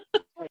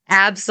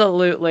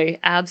 Absolutely.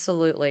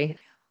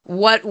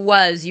 What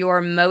was your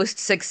most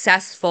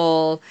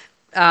successful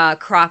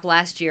crop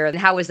last year, and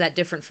how was that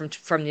different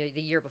from the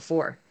year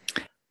before?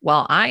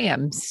 Well, I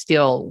am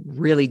still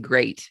really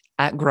great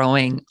at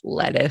growing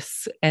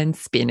lettuce and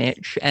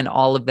spinach and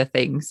all of the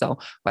things. So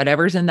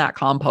whatever's in that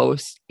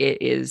compost,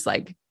 it is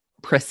like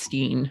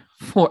pristine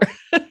for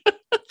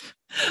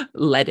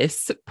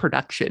lettuce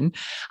production.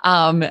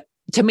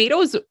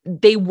 Tomatoes,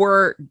 they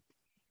were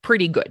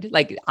pretty good.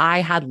 Like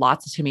I had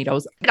lots of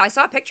tomatoes. I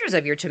saw pictures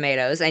of your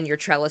tomatoes and your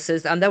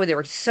trellises. They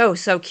were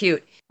so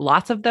cute.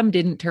 Lots of them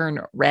didn't turn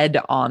red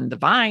on the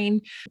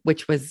vine,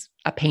 which was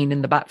a pain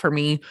in the butt for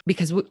me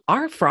because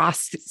our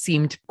frost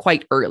seemed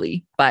quite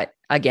early. But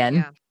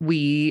again,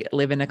 we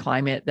live in a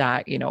climate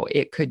that,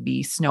 it could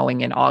be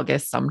snowing in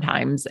August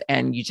sometimes,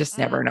 and you just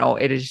never know.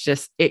 It is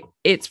just,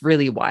 it's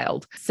really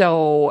wild.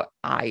 So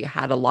I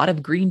had a lot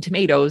of green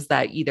tomatoes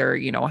that either,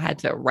 had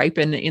to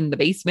ripen in the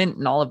basement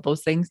and all of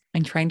those things.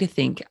 I'm trying to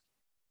think.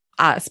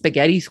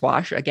 Spaghetti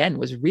squash, again,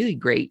 was really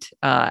great.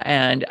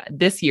 And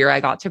this year I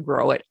got to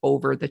grow it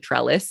over the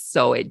trellis,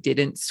 so it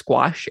didn't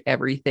squash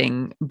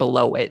everything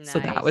below it. Nice. So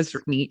that was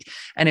neat.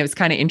 And it was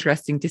kind of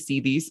interesting to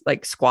see these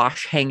like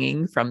squash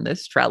hanging from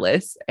this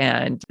trellis.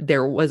 And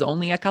there was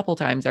only a couple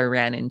times I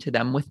ran into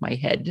them with my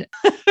head.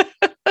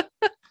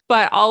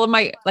 But all of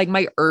my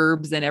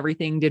herbs and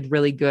everything did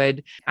really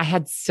good. I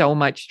had so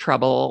much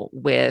trouble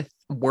with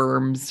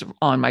worms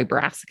on my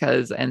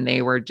brassicas, and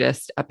they were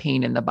just a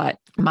pain in the butt.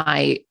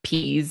 My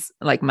peas,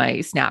 like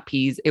my snap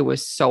peas, it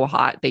was so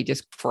hot. They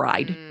just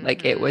fried. Mm-hmm.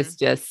 Like it was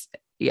just,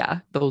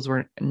 those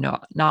were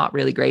not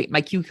really great. My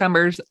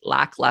cucumbers,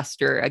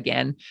 lackluster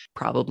again,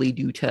 probably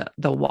due to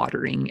the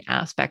watering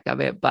aspect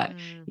of it. But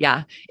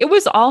it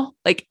was all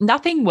like,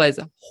 nothing was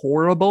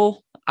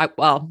horrible.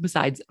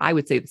 Besides, I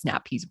would say the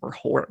snap peas were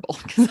horrible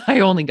because I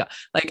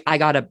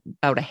got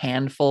about a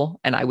handful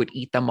and I would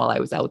eat them while I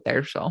was out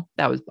there. So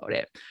that was about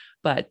it.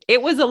 But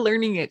it was a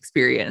learning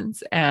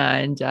experience,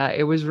 and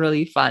it was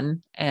really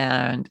fun,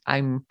 and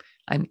I'm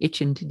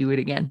itching to do it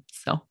again.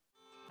 So.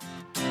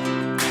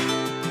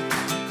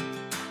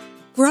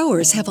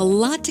 Growers have a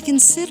lot to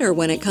consider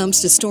when it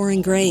comes to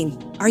storing grain.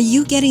 Are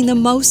you getting the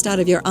most out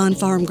of your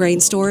on-farm grain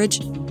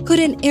storage? Could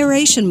an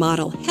aeration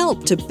model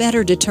help to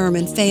better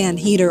determine fan,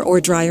 heater,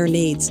 or dryer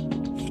needs?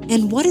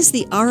 And what is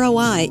the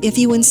ROI if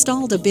you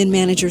installed a bin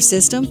manager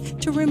system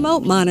to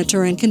remote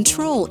monitor and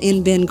control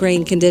in-bin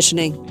grain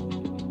conditioning?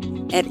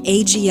 At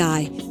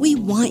AGI, we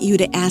want you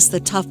to ask the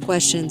tough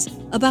questions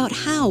about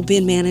how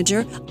Bin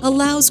Manager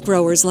allows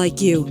growers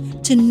like you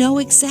to know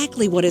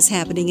exactly what is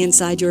happening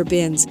inside your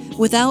bins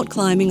without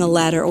climbing a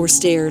ladder or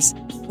stairs,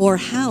 or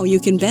how you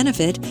can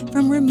benefit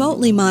from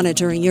remotely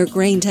monitoring your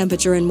grain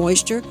temperature and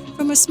moisture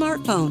from a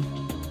smartphone,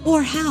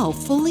 or how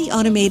fully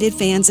automated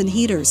fans and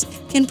heaters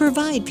can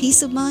provide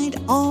peace of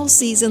mind all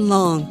season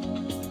long.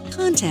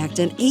 Contact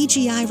an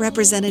AGI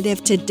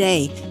representative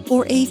today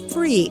for a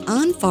free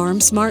on-farm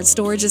smart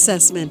storage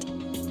assessment.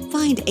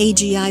 Find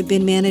AGI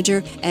Bin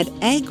Manager at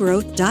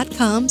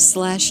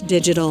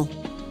aggrowth.com/digital.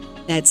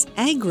 That's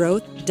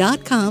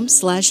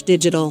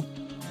aggrowth.com/digital.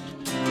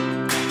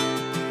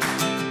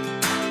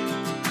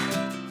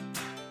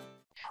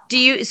 Do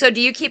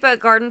you keep a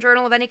garden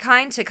journal of any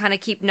kind to kind of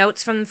keep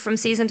notes from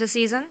season to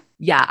season?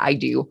 Yeah, I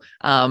do.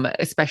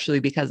 Especially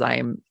because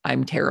I'm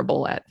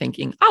terrible at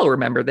thinking I'll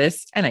remember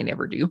this, and I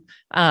never do.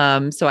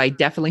 So I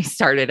definitely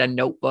started a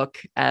notebook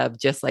of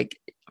just like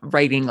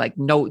writing like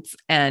notes,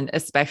 and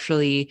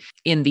especially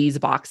in these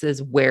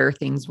boxes where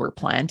things were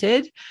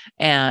planted,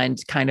 and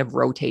kind of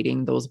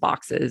rotating those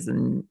boxes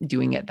and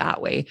doing it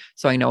that way.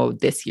 So I know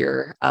this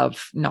year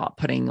of not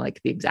putting like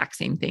the exact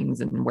same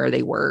things and where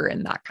they were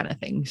and that kind of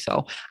thing.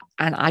 So,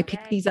 and I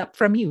picked these up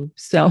from you.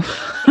 So.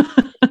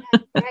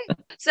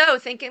 So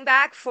thinking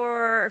back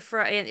for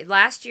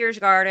last year's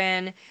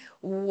garden,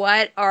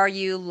 what are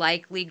you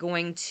likely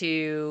going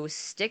to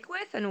stick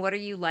with, and what are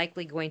you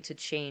likely going to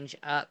change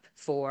up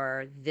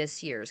for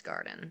this year's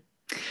garden?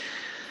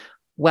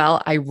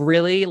 Well, I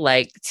really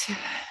liked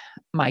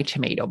my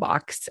tomato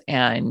box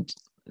and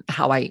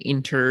how I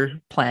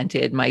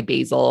interplanted my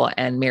basil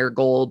and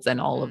marigolds and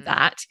all of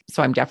that.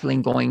 So I'm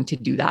definitely going to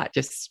do that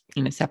just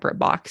in a separate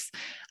box.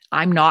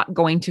 I'm not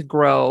going to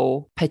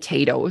grow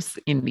potatoes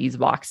in these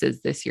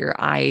boxes this year.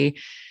 I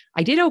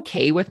did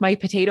okay with my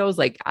potatoes.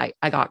 Like I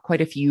got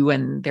quite a few,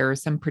 and there are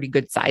some pretty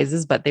good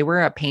sizes, but they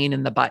were a pain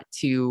in the butt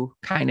to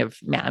kind of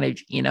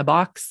manage in a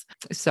box.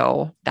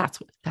 So that's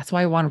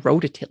why I want a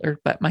rototiller.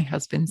 But my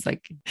husband's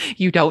like,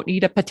 you don't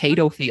need a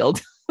potato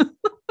field.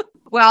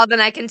 Well,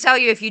 then I can tell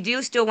you, if you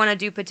do still want to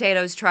do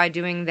potatoes, try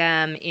doing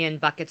them in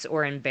buckets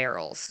or in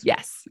barrels.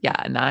 Yes. Yeah.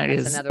 And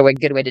that's another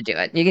good way to do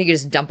it. You can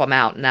just dump them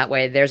out, and that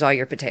way there's all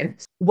your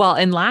potatoes. Well,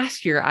 and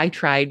last year I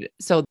tried,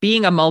 so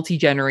being a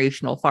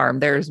multi-generational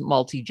farm, there's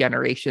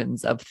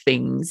multi-generations of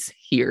things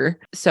here.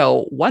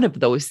 So one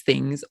of those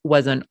things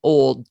was an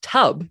old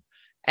tub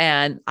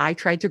And I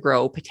tried to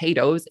grow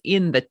potatoes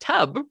in the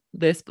tub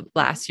this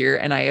last year,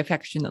 and I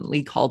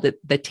affectionately called it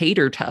the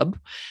tater tub.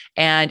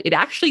 And it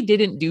actually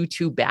didn't do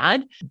too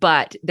bad,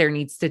 but there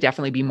needs to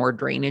definitely be more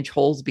drainage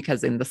holes,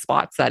 because in the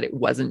spots that it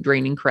wasn't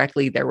draining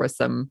correctly, there was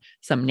some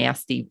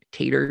nasty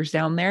taters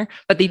down there,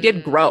 but they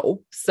did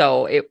grow.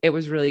 So it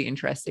was really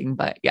interesting.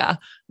 But yeah,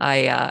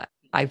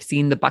 I've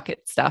seen the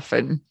bucket stuff,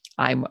 and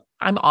I'm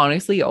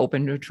honestly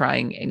open to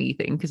trying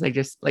anything, because I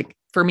just like,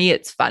 for me,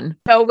 it's fun.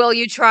 So will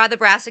you try the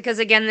brassicas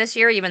again this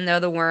year, even though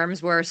the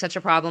worms were such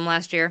a problem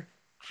last year?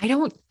 I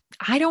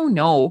don't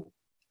know.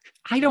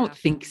 I don't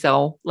think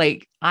so.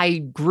 Like, I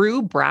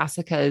grew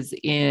brassicas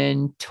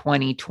in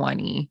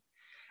 2020,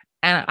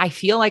 and I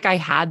feel like I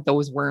had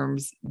those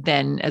worms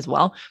then as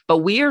well, but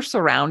we are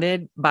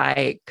surrounded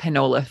by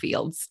canola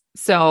fields.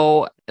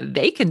 So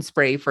they can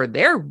spray for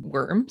their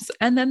worms,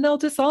 and then they'll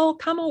just all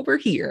come over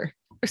here.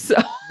 So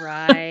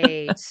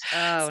right.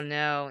 Oh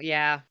no.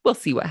 Yeah. We'll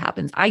see what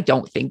happens. I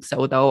don't think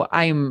so though.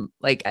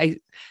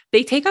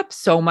 They take up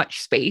so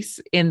much space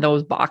in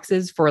those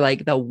boxes for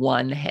like the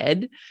one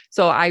head.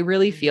 So I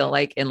really feel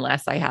like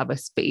unless I have a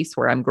space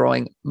where I'm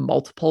growing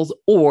multiples,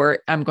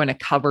 or I'm going to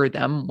cover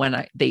them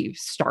when they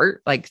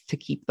start, like to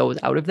keep those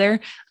out of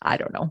there. I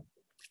don't know.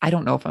 I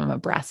don't know if I'm a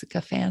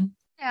brassica fan.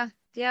 Yeah.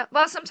 Yeah.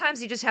 Well,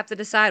 sometimes you just have to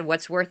decide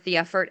what's worth the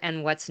effort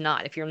and what's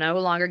not. If you're no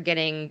longer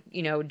getting,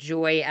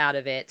 joy out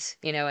of it,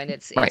 and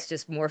it's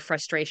just more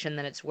frustration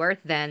than it's worth,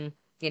 then,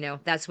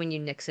 that's when you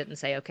nix it and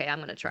say, okay, I'm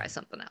going to try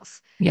something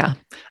else. Yeah.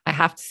 I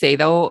have to say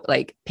though,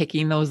 like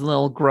picking those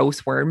little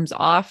gross worms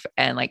off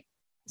and like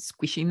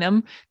squishing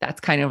them, that's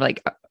kind of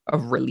like a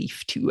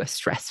relief too, a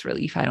stress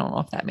relief. I don't know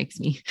if that makes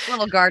me a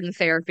little garden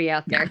therapy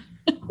out there.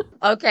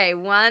 Okay.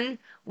 One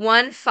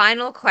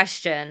final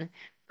question.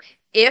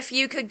 If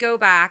you could go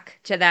back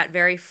to that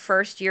very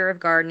first year of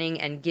gardening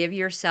and give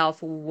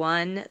yourself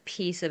one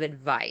piece of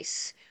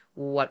advice,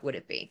 what would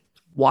it be?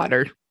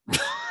 Water.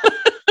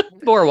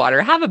 More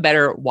water. Have a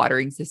better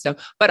watering system.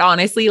 But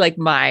honestly, like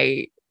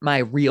my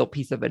real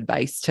piece of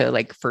advice to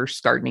like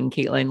first gardening,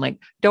 Caitlin, like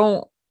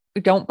don't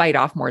bite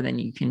off more than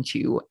you can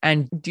chew,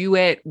 and do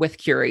it with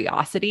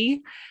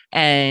curiosity,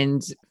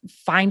 and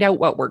find out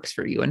what works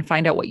for you, and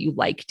find out what you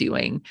like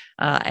doing,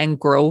 and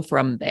grow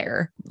from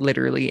there,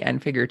 literally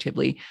and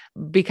figuratively.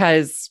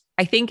 Because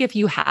I think if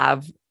you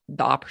have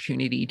the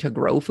opportunity to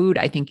grow food,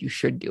 I think you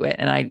should do it.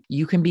 And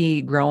you can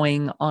be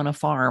growing on a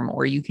farm,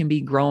 or you can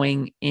be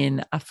growing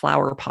in a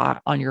flower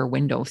pot on your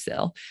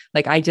windowsill.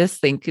 Like, I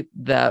just think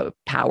the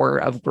power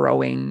of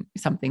growing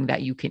something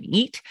that you can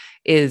eat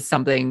is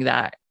something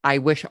that I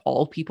wish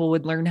all people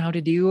would learn how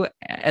to do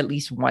at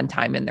least one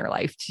time in their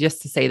life,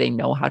 just to say they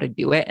know how to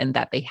do it and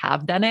that they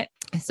have done it.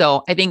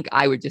 So I think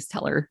I would just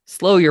tell her,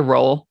 slow your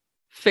roll,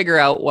 figure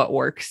out what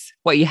works,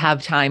 what you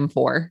have time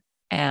for,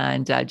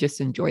 and just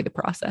enjoy the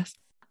process.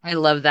 I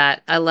love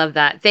that. I love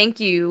that. Thank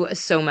you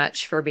so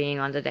much for being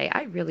on today.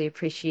 I really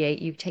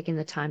appreciate you taking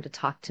the time to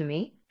talk to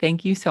me.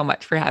 Thank you so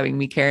much for having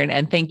me, Karen.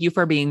 And thank you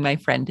for being my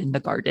friend in the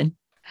garden.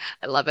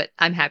 I love it.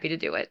 I'm happy to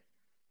do it.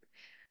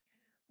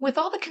 With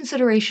all the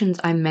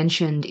considerations I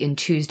mentioned in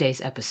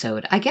Tuesday's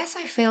episode, I guess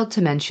I failed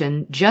to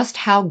mention just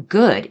how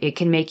good it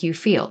can make you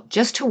feel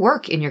just to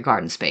work in your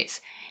garden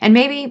space. And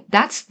maybe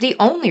that's the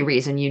only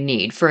reason you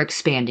need for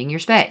expanding your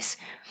space.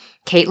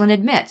 Caitlin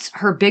admits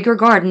her bigger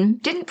garden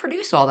didn't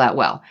produce all that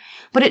well,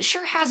 but it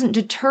sure hasn't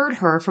deterred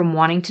her from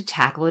wanting to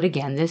tackle it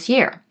again this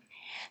year.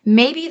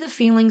 Maybe the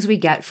feelings we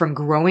get from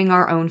growing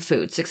our own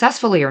food,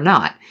 successfully or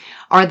not,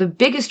 are the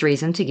biggest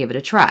reason to give it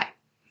a try.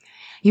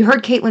 You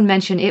heard Caitlin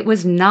mention it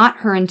was not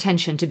her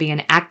intention to be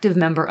an active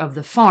member of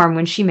the farm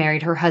when she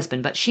married her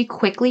husband, but she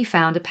quickly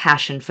found a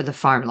passion for the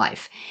farm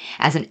life.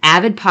 As an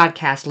avid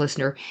podcast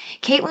listener,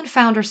 Caitlin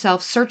found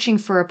herself searching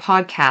for a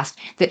podcast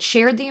that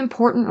shared the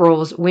important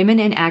roles women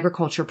in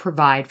agriculture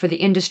provide for the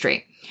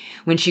industry.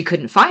 When she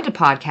couldn't find a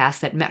podcast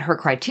that met her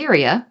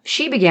criteria,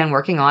 she began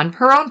working on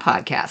her own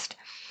podcast.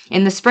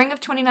 In the spring of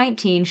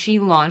 2019, she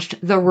launched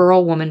the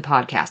Rural Woman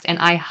Podcast, and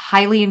I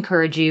highly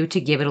encourage you to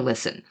give it a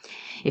listen.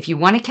 If you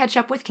want to catch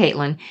up with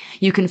Caitlin,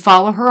 you can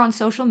follow her on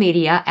social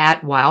media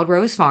at Wild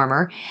Rose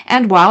Farmer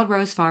and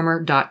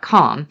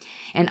wildrosefarmer.com,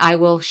 and I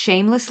will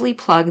shamelessly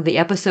plug the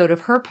episode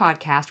of her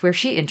podcast where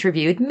she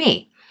interviewed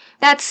me.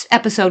 That's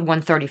episode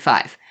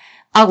 135.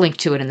 I'll link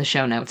to it in the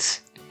show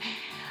notes.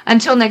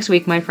 Until next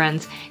week, my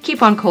friends,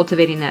 keep on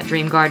cultivating that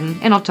dream garden,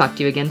 and I'll talk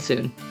to you again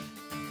soon.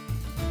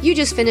 You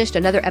just finished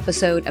another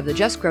episode of the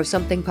Just Grow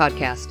Something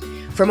podcast.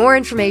 For more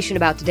information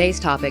about today's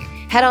topic,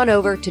 head on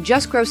over to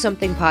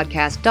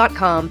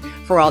justgrowsomethingpodcast.com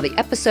for all the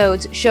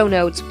episodes, show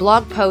notes,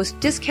 blog posts,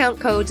 discount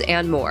codes,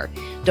 and more.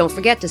 Don't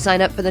forget to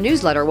sign up for the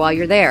newsletter while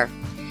you're there.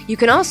 You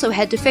can also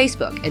head to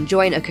Facebook and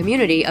join a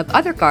community of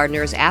other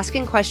gardeners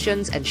asking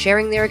questions and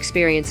sharing their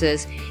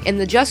experiences in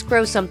the Just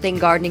Grow Something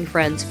Gardening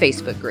Friends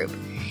Facebook group.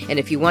 And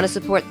if you want to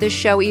support this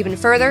show even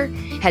further,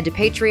 head to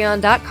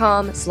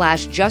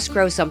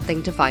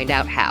patreon.com/justgrowsomething to find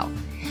out how.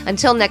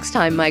 Until next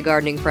time, my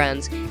gardening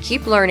friends,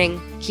 keep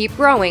learning, keep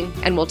growing,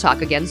 and we'll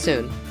talk again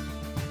soon.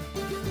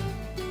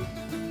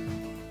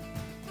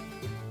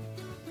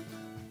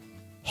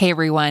 Hey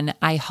everyone,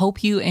 I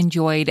hope you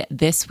enjoyed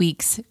this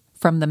week's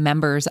from the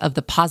members of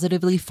the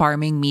Positively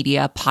Farming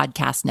Media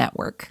Podcast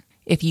Network.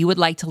 If you would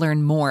like to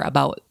learn more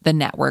about the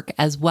network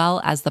as well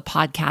as the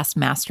podcast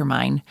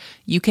mastermind,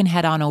 you can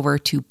head on over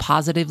to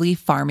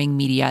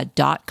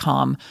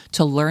positivelyfarmingmedia.com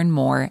to learn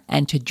more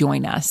and to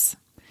join us.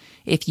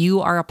 If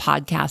you are a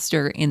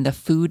podcaster in the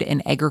food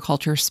and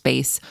agriculture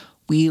space,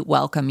 we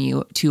welcome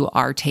you to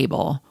our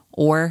table.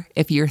 Or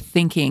if you're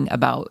thinking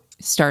about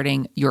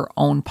starting your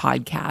own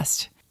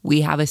podcast,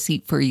 we have a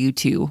seat for you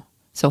too.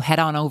 So head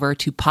on over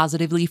to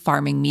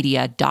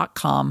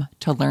positivelyfarmingmedia.com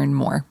to learn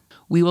more.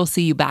 We will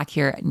see you back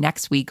here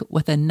next week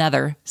with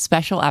another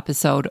special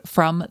episode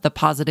from the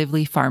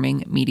Positively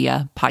Farming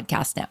Media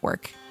Podcast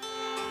Network.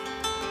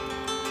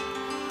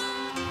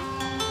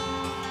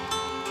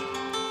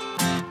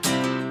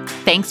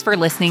 Thanks for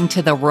listening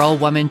to the Rural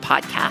Woman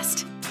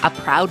Podcast, a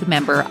proud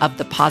member of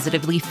the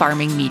Positively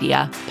Farming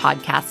Media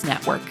Podcast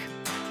Network.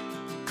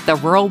 The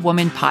Rural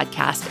Woman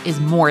Podcast is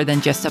more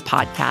than just a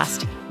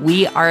podcast.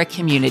 We are a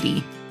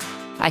community.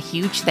 A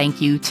huge thank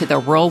you to the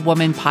Rural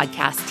Woman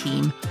Podcast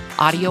team,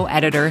 audio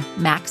editor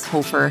Max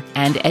Hofer,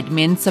 and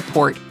admin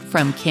support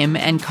from Kim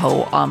 &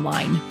 Co.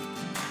 Online.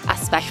 A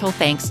special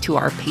thanks to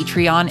our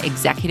Patreon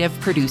executive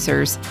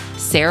producers,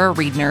 Sarah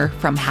Riedner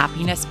from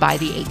Happiness by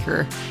the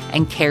Acre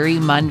and Carrie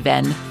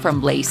Munven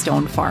from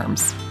Laystone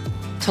Farms.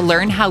 To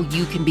learn how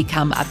you can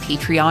become a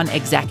Patreon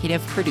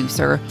executive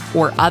producer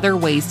or other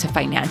ways to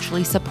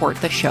financially support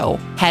the show,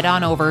 head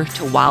on over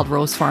to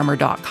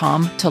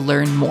wildrosefarmer.com to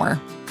learn more.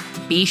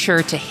 Be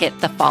sure to hit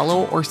the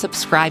follow or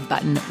subscribe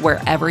button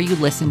wherever you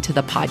listen to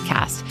the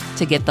podcast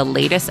to get the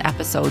latest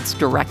episodes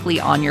directly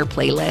on your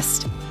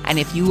playlist. And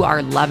if you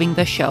are loving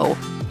the show,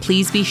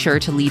 please be sure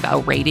to leave a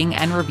rating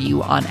and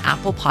review on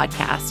Apple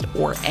Podcasts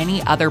or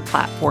any other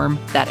platform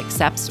that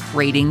accepts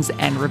ratings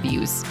and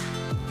reviews.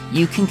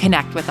 You can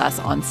connect with us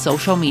on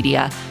social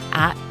media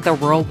at The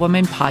Rural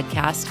Woman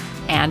Podcast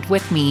and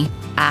with me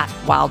at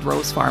Wild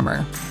Rose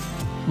Farmer.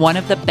 One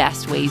of the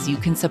best ways you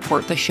can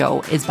support the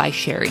show is by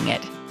sharing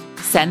it.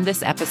 Send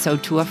this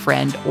episode to a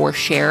friend or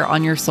share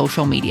on your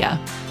social media.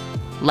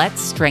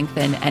 Let's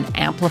strengthen and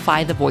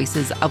amplify the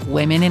voices of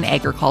women in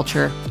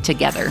agriculture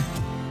together.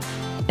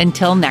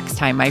 Until next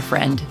time, my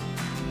friend,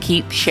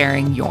 keep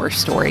sharing your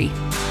story.